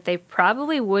a way that they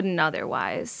probably wouldn't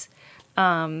otherwise.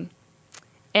 And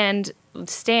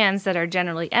stands that are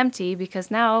generally empty because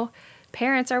now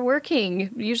parents are working.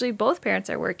 Usually both parents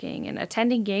are working, and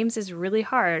attending games is really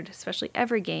hard, especially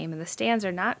every game, and the stands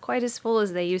are not quite as full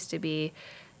as they used to be.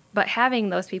 But having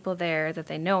those people there that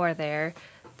they know are there,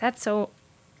 that's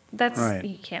right.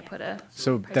 You can't put a price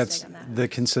that's tag on that. The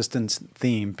consistent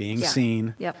theme, being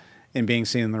seen and being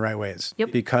seen in the right ways.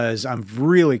 Because I'm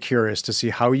really curious to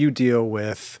see how you deal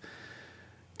with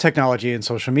technology and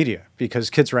social media, because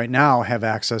kids right now have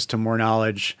access to more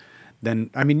knowledge than,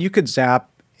 you could zap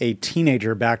a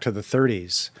teenager back to the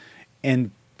 30s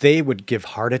and they would give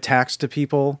heart attacks to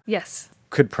people. Yes.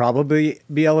 Could probably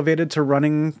be elevated to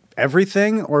running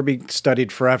everything or be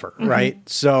studied forever, right?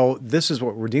 So this is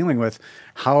what we're dealing with.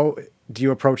 How do you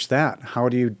approach that? How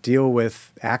do you deal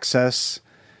with access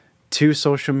to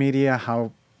social media?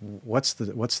 What's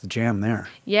the jam there?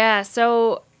 Yeah,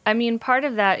 so part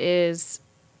of that is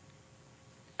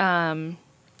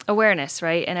awareness,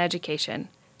 right, and education.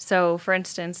 So, for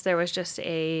instance, there was just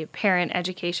a parent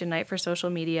education night for social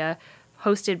media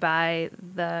hosted by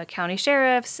the county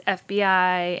sheriffs,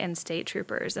 FBI, and state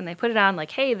troopers. And they put it on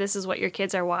like, hey, this is what your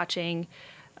kids are watching,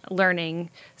 learning,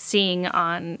 seeing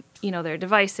on, their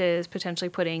devices, potentially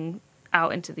putting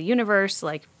out into the universe.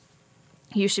 Like,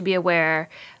 you should be aware,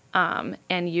 and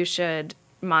you should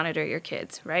monitor your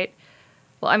kids, right?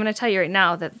 Well, I'm going to tell you right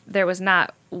now that there was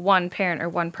not one parent or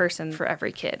one person for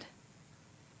every kid.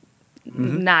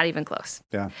 Not even close.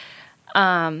 Yeah.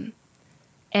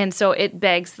 And so it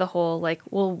begs the whole, like,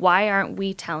 well, why aren't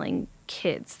we telling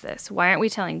kids this? Why aren't we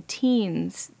telling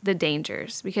teens the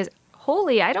dangers? Because,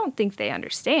 I don't think they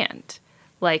understand,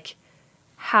 like,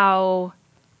 how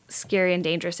scary and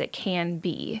dangerous it can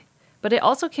be. But it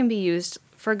also can be used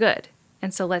for good.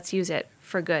 And so let's use it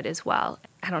for good as well.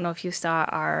 I don't know if you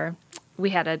saw we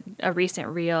had a recent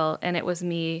reel, and it was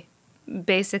me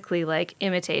basically, like,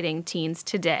 imitating teens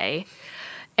today.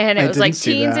 And it was like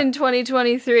teens in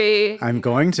 2023. I'm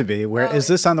going to be. Where is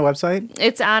this on the website?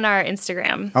 It's on our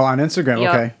Instagram. Oh, on Instagram.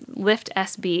 Okay. Lift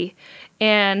SB.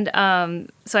 And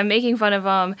so I'm making fun of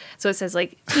them. So it says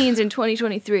like teens in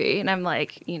 2023. And I'm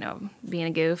like, being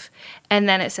a goof. And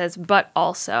then it says, but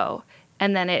also.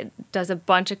 And then it does a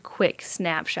bunch of quick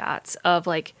snapshots of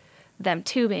like them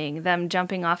tubing, them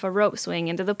jumping off a rope swing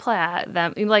into the Platte,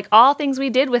 them like all things we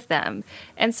did with them.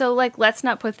 And so like, let's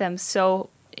not put them so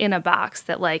in a box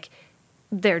that like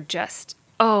they're just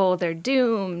they're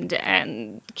doomed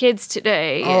and kids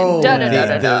today and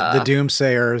the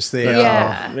doomsayers.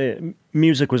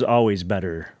 Music was always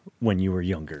better when you were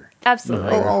younger.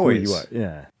 Absolutely. Always.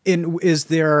 Yeah. And has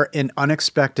there been an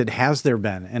unexpected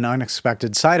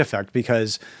side effect?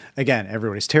 Because again,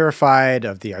 everybody's terrified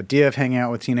of the idea of hanging out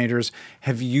with teenagers.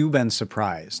 Have you been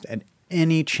surprised at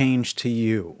any change to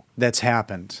you that's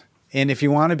happened? And if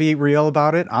you want to be real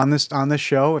about it on this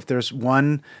show, if there's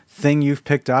one thing you've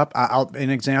picked up, an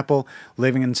example,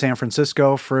 living in San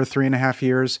Francisco for 3.5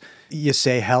 years, you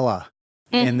say hella.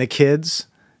 And the kids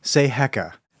say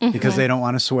hecka because they don't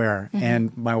want to swear.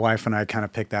 And my wife and I kind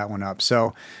of picked that one up.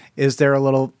 So is there a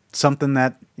little something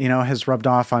that, has rubbed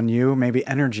off on you? Maybe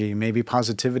energy, maybe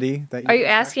positivity? Are you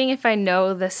asking if I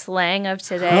know the slang of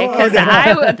today? Because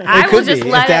I will just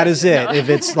let if that is it. No. If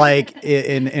it's like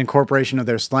in incorporation of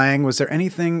their slang, was there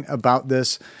anything about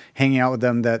this hanging out with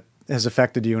them that has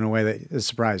affected you in a way that has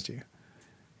surprised you?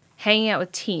 hanging out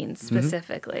with teens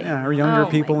specifically. Yeah, or younger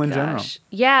people in general.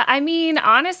 Yeah, I mean,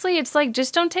 honestly, it's like,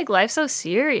 just don't take life so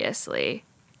seriously.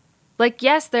 Like,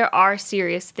 yes, there are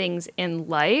serious things in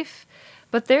life,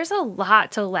 but there's a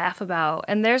lot to laugh about.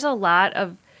 And there's a lot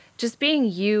of just being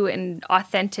you and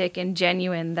authentic and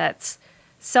genuine that's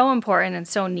so important and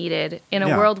so needed in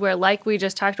a world where, like we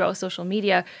just talked about with social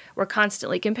media, we're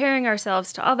constantly comparing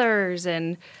ourselves to others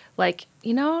and, like,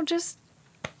 you know, just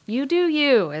you do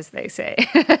you, as they say.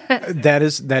 That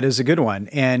is a good one.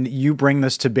 And you bring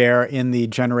this to bear in the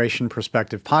Generation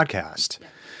Perspective podcast,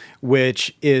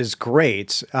 which is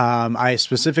great. I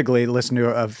specifically listened to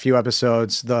a few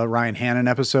episodes, the Ryan Hannon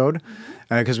episode,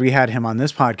 because we had him on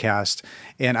this podcast.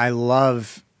 And I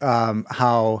love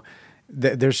how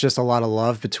there's just a lot of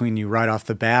love between you right off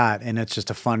the bat, and it's just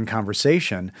a fun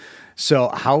conversation. So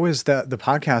how has the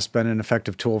podcast been an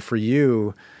effective tool for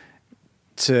you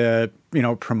to, you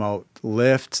know, promote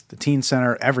Lyft, the Teen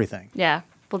Center, everything? Yeah.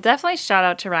 Well, definitely shout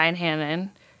out to Ryan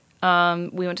Hannon.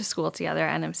 We went to school together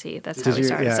at NMC. That's how we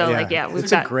started.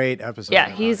 It's a great episode. Yeah,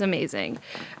 he's amazing.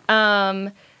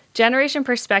 Generation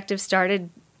Perspective started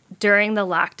during the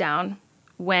lockdown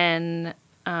when,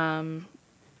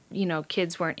 you know,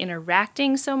 kids weren't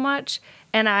interacting so much.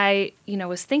 And I, you know,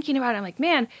 was thinking about it. I'm like,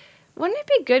 man, wouldn't it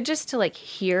be good just to, like,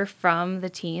 hear from the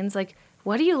teens? Like,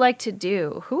 what do you like to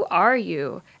do? Who are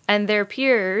you? And their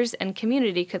peers and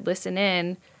community could listen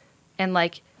in and,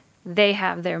 like, they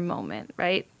have their moment,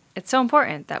 right? It's so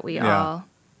important that we all,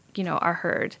 you know, are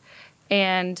heard.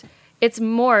 And it's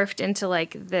morphed into,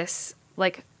 like, this,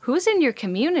 like, who's in your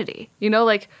community? You know,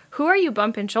 like, who are you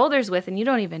bumping shoulders with and you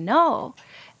don't even know?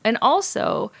 And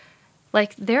also,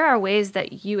 like, there are ways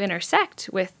that you intersect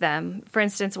with them. For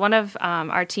instance, one of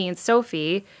our teens,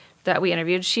 Sophie, that we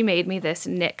interviewed, she made me this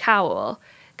knit cowl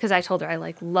because I told her I,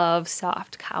 like, love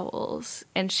soft cowls.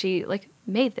 And she, like,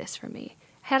 made this for me.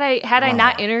 Had I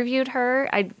not interviewed her,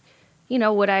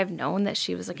 would I have known that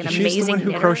she was, like, an amazing knitter? She's the one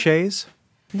who crochets?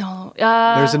 No.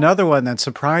 There's another one that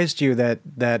surprised you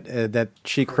that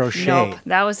she crocheted. Nope,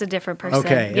 that was a different person.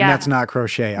 Okay, and that's not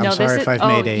crochet. I'm sorry if I've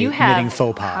made a knitting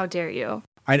faux pas. How dare you?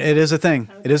 It is a thing.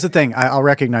 Okay. It is a thing. I'll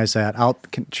recognize that.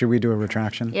 Should we do a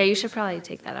retraction? Yeah, you should probably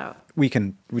take that out. We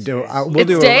do. We'll it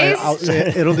do stays?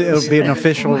 It'll be an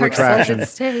official retraction. It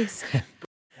stays.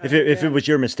 If it was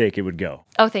your mistake, it would go.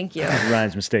 Oh, thank you.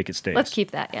 Ryan's mistake, it stays. Let's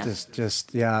keep that.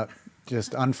 Yeah.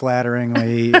 Just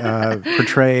unflatteringly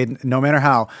portrayed, no matter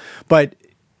how. But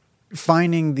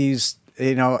finding these,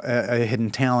 a hidden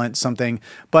talent, something,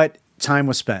 but time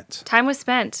was spent. Time was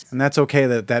spent. And that's okay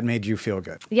that made you feel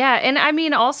good. Yeah. And I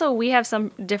mean, also, we have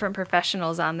some different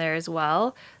professionals on there as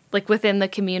well, like within the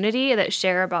community that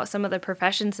share about some of the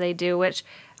professions they do, which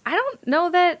I don't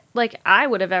know that, like, I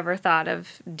would have ever thought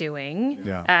of doing.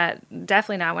 Yeah.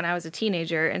 Definitely not when I was a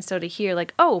teenager. And so to hear,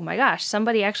 like, oh my gosh,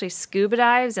 somebody actually scuba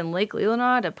dives in Lake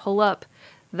Leelanau to pull up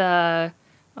the,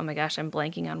 oh my gosh, I'm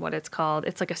blanking on what it's called.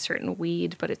 It's like a certain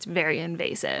weed, but it's very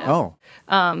invasive. Oh.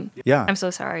 Yeah. I'm so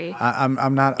sorry.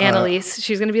 I'm not. Annalise,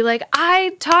 she's going to be like,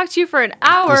 I talked to you for an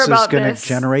hour about this. This is going to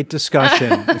generate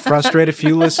discussion. Frustrate a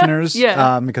few listeners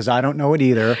because I don't know it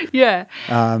either. Yeah.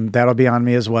 That'll be on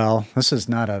me as well. This is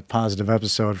not a positive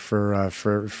episode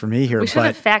for me here. We should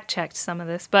have fact-checked some of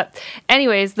this. But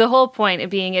anyways, the whole point of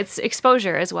being it's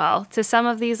exposure as well to some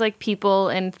of these, like, people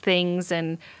and things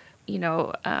and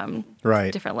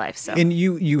different lives. So. And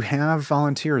you have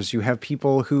volunteers, you have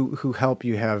people who help,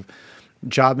 you have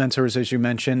job mentors, as you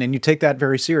mentioned, and you take that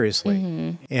very seriously.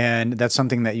 Mm-hmm. And that's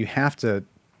something that you have to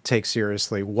take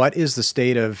seriously. What is the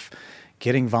state of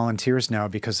getting volunteers now?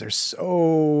 Because there's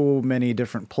so many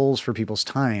different pulls for people's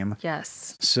time.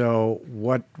 Yes. So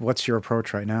what's your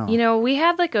approach right now? We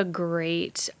had, like, a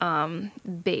great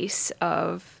base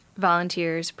of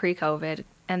volunteers pre-COVID.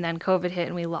 And then COVID hit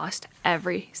and we lost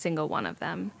every single one of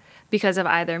them because of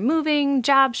either moving,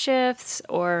 job shifts,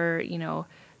 or,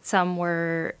 some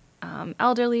were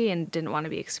elderly and didn't want to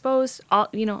be exposed.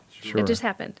 Sure. It just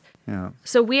happened. Yeah.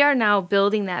 So we are now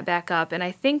building that back up. And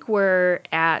I think we're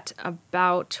at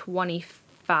about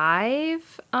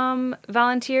 25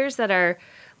 volunteers that are,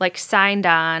 like, signed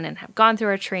on and have gone through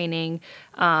our training.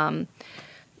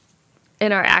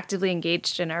 And are actively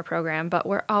engaged in our program, but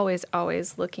we're always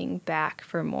looking back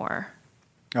for more.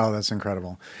 Oh, that's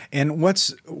incredible. And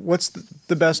what's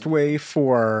the best way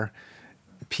for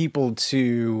people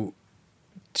to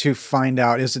find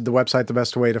out? Is it the website the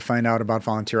best way to find out about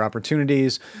volunteer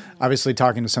opportunities? Mm-hmm. Obviously,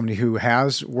 talking to somebody who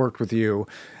has worked with you,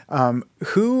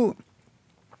 who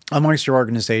amongst your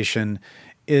organization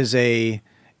is a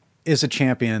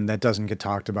champion that doesn't get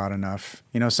talked about enough?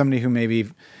 Somebody who maybe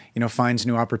finds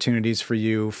new opportunities for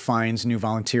you, finds new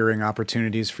volunteering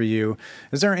opportunities for you.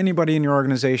 Is there anybody in your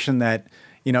organization that,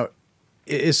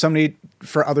 is somebody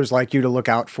for others like you to look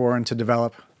out for and to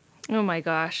develop? Oh my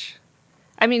gosh.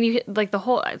 I mean,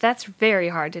 that's very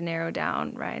hard to narrow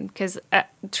down, Ryan, because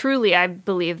truly I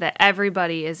believe that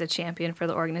everybody is a champion for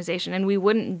the organization, and we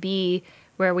wouldn't be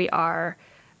where we are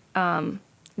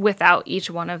without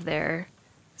each one of their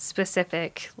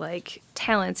specific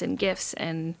talents and gifts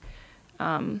and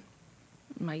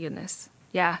my goodness.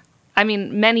 Yeah. I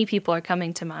mean, many people are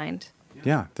coming to mind.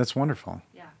 Yeah, that's wonderful.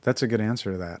 Yeah. That's a good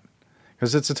answer to that.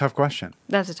 Because it's a tough question.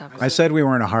 That's a tough question. I said we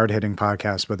weren't a hard-hitting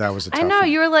podcast, but that was a tough one. I know.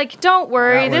 You were like, don't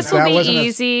worry. This will be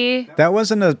easy. That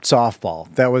wasn't a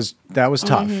softball. That was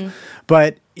tough. Mm-hmm.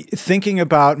 But thinking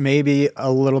about maybe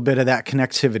a little bit of that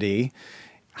connectivity,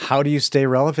 how do you stay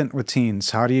relevant with teens?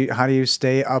 How do you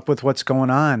stay up with what's going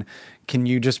on? Can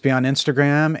you just be on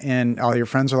Instagram and all your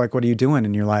friends are like, what are you doing?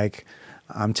 And you're like,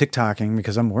 I'm TikToking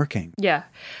because I'm working. Yeah.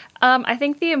 I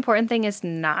think the important thing is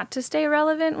not to stay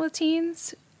relevant with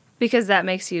teens, because that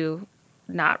makes you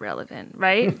not relevant,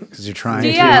 right? Because you're trying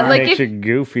to. Makes you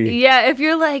goofy. Yeah, if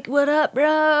you're like, what up,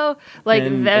 bro?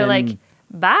 They're like,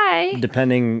 bye.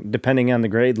 Depending on the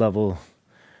grade level,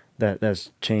 that's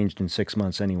changed in 6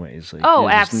 months anyways.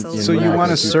 Absolutely. So you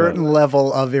want a certain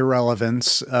level of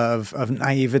irrelevance, of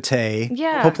naivete.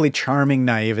 Yeah. Hopefully charming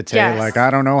naivete. Yes. Like,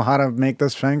 I don't know how to make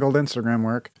this fangled Instagram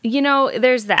work.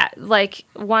 There's that.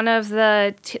 One of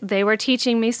they were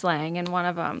teaching me slang, and one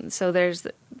of them, so there's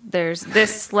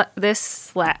this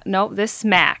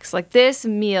smacks, this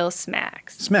meal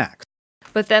smacks. Smacks.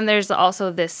 But then there's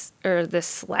also this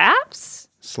slaps.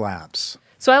 Slaps.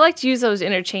 So I like to use those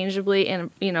interchangeably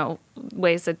in,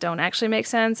 ways that don't actually make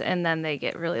sense. And then they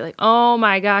get really like, oh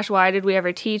my gosh, why did we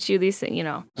ever teach you these things,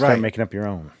 Start making up your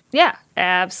own. Yeah,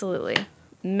 absolutely.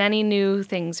 Many new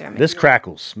things are made. This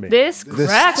crackles. This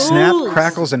crackles. Snap,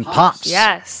 crackles, and pops.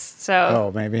 Yes. So.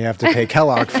 Oh, maybe you have to pay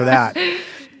Kellogg for that.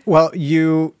 Well,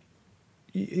 you've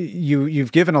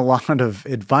given a lot of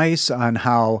advice on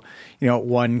how,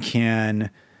 one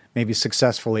can maybe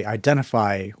successfully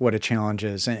identify what a challenge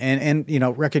is and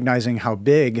recognizing how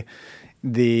big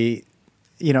the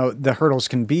hurdles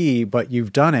can be, but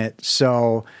you've done it.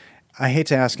 So I hate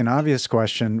to ask an obvious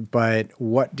question, but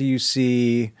what do you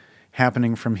see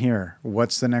happening from here?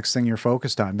 What's the next thing you're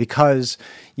focused on? Because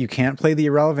you can't play the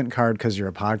irrelevant card because you're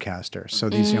a podcaster. So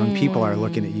these young people are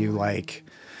looking at you like,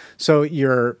 so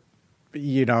you're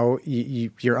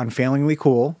unfailingly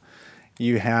cool.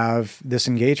 You have this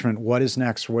engagement. What is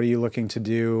next? What are you looking to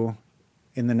do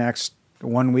in the next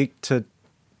 1 week to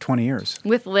 20 years?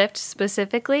 With Lyft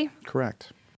specifically?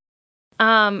 Correct.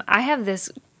 I have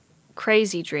this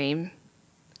crazy dream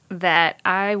that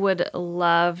I would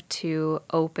love to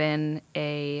open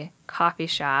a coffee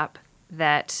shop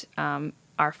that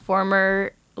our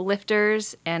former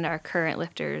lifters and our current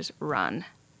lifters run.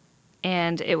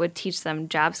 And it would teach them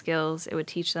job skills. It would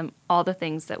teach them all the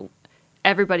things that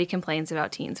everybody complains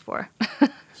about teens for.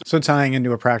 So tying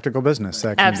into a practical business,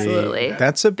 that can Absolutely.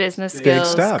 That's a business big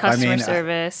skills, step. customer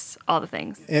service, all the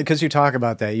things. Because you talk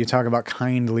about that. You talk about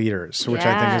kind leaders, which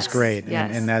I think is great.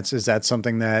 Yes. And is that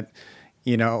something that,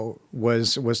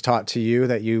 was taught to you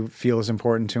that you feel is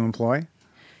important to employ?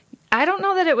 I don't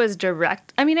know that it was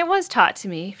direct. I mean, it was taught to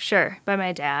me, sure, by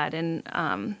my dad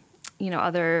and,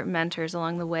 other mentors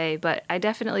along the way. But I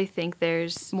definitely think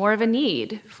there's more of a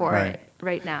need for it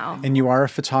right now. And you are a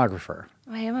photographer.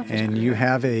 I am a photographer. And you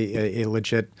have a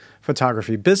legit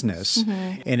photography business,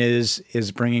 and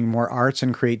is bringing more arts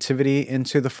and creativity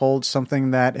into the fold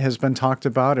something that has been talked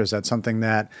about? Or is that something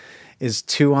that is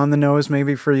too on the nose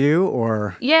maybe for you?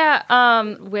 Or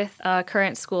with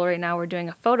current school right now, we're doing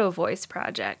a photo voice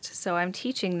project. So I'm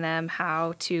teaching them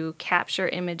how to capture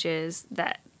images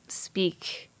that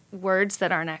speak words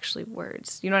that aren't actually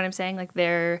words. You know what I'm saying? Like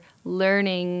they're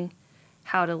learning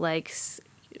how to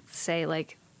say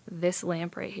this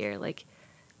lamp right here,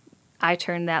 I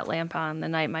turned that lamp on the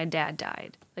night my dad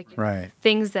died.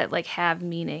 Things that have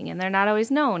meaning, and they're not always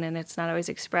known and it's not always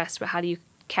expressed, but how do you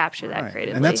capture that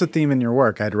creatively? And that's a theme in your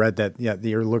work. I'd read that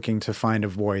you're looking to find a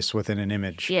voice within an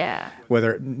image. Yeah.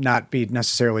 Whether it not be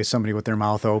necessarily somebody with their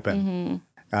mouth open.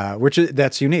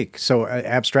 That's unique. So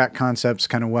abstract concepts,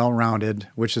 kind of well-rounded,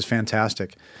 which is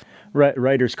fantastic.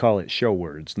 Writers call it show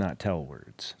words, not tell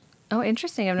words. Oh,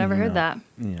 interesting. I've never heard that.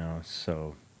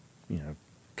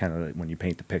 Kind of like when you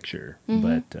paint the picture.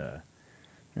 But,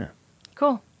 yeah.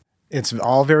 Cool. It's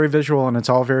all very visual and it's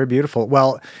all very beautiful.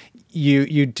 Well,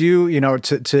 you do,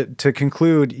 to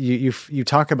conclude, you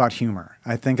talk about humor.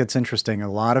 I think it's interesting.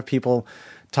 A lot of people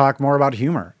talk more about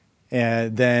humor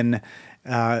than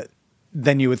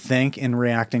than you would think in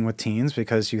reacting with teens,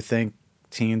 because you think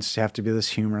teens have to be this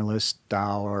humorless,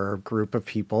 dour group of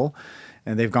people,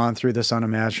 and they've gone through this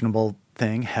unimaginable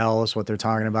thing. Hell is what they're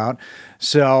talking about.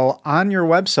 So on your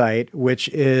website, which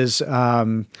is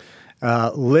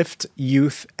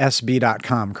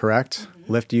liftyouthsb.com, correct?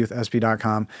 Mm-hmm.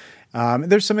 Liftyouthsb.com.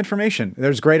 There's some information.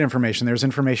 There's great information. There's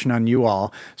information on you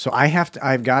all. So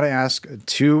I've got to ask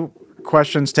 2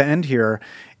 questions to end here.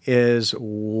 Is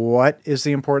what is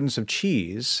the importance of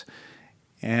cheese?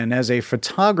 And as a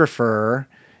photographer,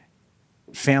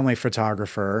 family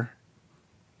photographer,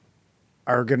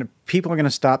 people are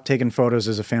gonna stop taking photos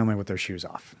as a family with their shoes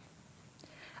off?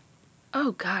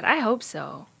 Oh God, I hope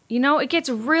so. It gets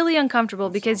really uncomfortable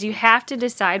because you have to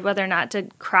decide whether or not to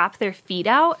crop their feet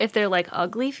out if they're like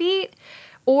ugly feet,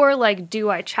 or like, do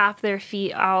I chop their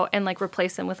feet out and like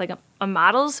replace them with like a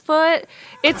model's foot?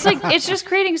 It's like, it's just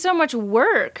creating so much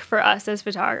work for us as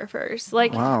photographers.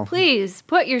 Like, wow. Please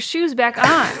put your shoes back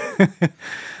on.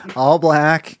 All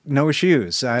black, no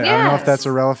shoes. I don't know if that's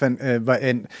irrelevant, but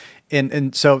and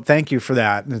so thank you for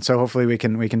that. And so hopefully we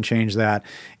can change that.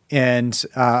 And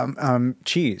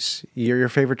cheese. Your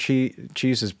favorite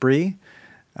cheese is brie.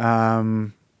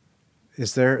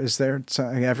 Is there? That's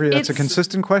a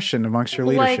consistent question amongst your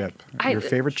leadership. Your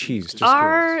favorite cheese.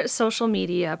 Our social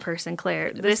media person,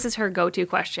 Claire, this is her go-to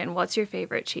question. What's your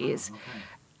favorite cheese? Oh, okay.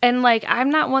 And like, I'm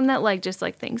not one that like just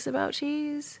like thinks about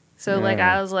cheese. So like,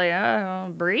 I was like,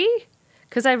 brie,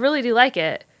 because I really do like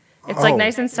it. It's like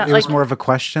nice and soft. It was more of a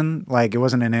question. Like, it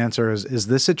wasn't an answer. Is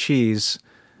this a cheese?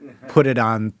 Put it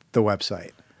on the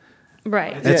website.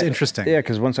 Right. That's interesting. Yeah,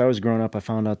 because once I was growing up, I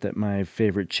found out that my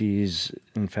favorite cheese,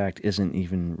 in fact, isn't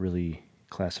even really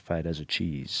classified as a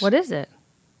cheese. What is it?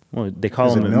 Well, they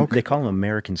call them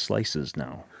American slices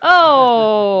now.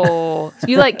 Oh,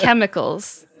 you like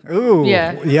chemicals. Ooh,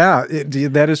 yeah,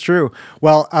 that is true.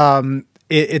 Well,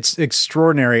 it's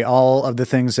extraordinary, all of the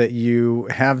things that you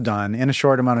have done in a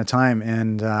short amount of time,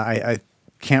 and I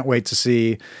can't wait to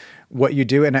see what you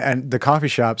do. And the coffee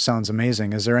shop sounds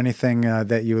amazing. Is there anything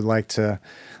that you would like to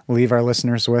leave our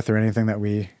listeners with, or anything that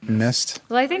we missed?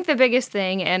 Well, I think the biggest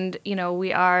thing, and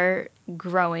we are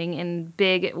growing in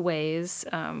big ways.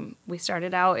 We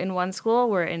started out in one school,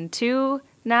 we're in 2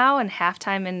 now, and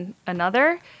half-time in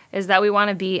another, is that we want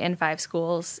to be in 5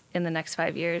 schools in the next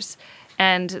 5 years.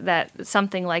 And that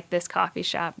something like this coffee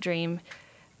shop dream,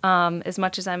 as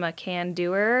much as I'm a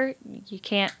can-doer, you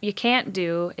can't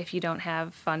do if you don't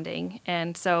have funding.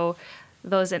 And so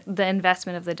the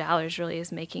investment of the dollars really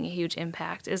is making a huge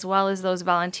impact, as well as those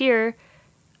volunteer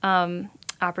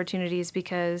opportunities,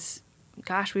 because,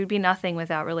 gosh, we'd be nothing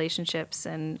without relationships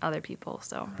and other people.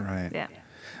 So, right. Yeah.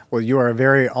 Well, you are a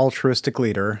very altruistic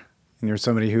leader, and you're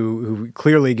somebody who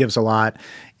clearly gives a lot,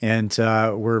 and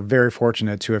we're very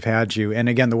fortunate to have had you. And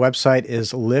again, the website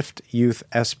is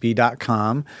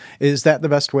liftyouthsb.com. Is that the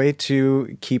best way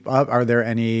to keep up? Are there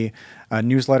any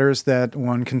newsletters that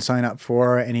one can sign up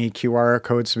for? Any QR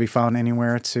codes to be found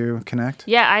anywhere to connect?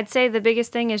 Yeah, I'd say the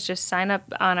biggest thing is just sign up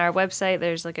on our website.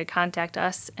 There's like a contact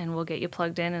us, and we'll get you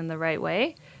plugged in the right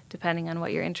way, depending on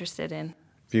what you're interested in.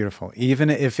 Beautiful. Even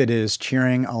if it is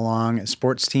cheering along a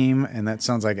sports team, and that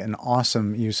sounds like an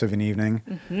awesome use of an evening,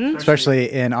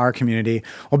 especially in our community.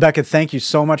 Well, Becca, thank you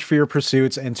so much for your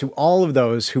pursuits, and to all of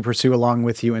those who pursue along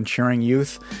with you, ensuring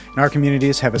youth in our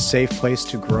communities have a safe place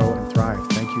to grow and thrive.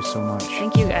 Thank you so much.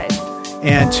 Thank you, guys.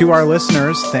 And to our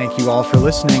listeners, thank you all for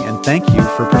listening, and thank you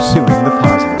for pursuing the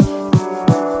positive.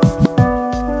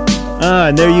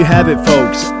 And there you have it,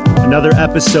 folks. Another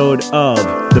episode of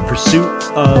The Pursuit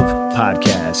of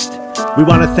Podcast. We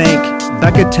want to thank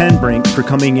Becca Tenbrink for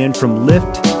coming in from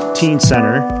Lift Teen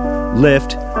Center,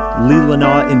 Lift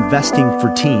Leelanau Investing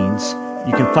for Teens.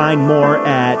 You can find more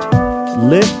at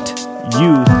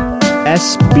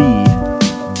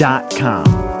liftyouthsb.com.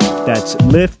 That's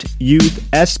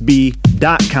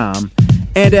liftyouthsb.com.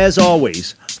 And as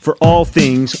always, for all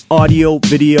things audio,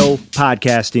 video,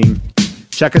 podcasting,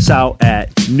 check us out at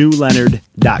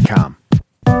newleonard.com.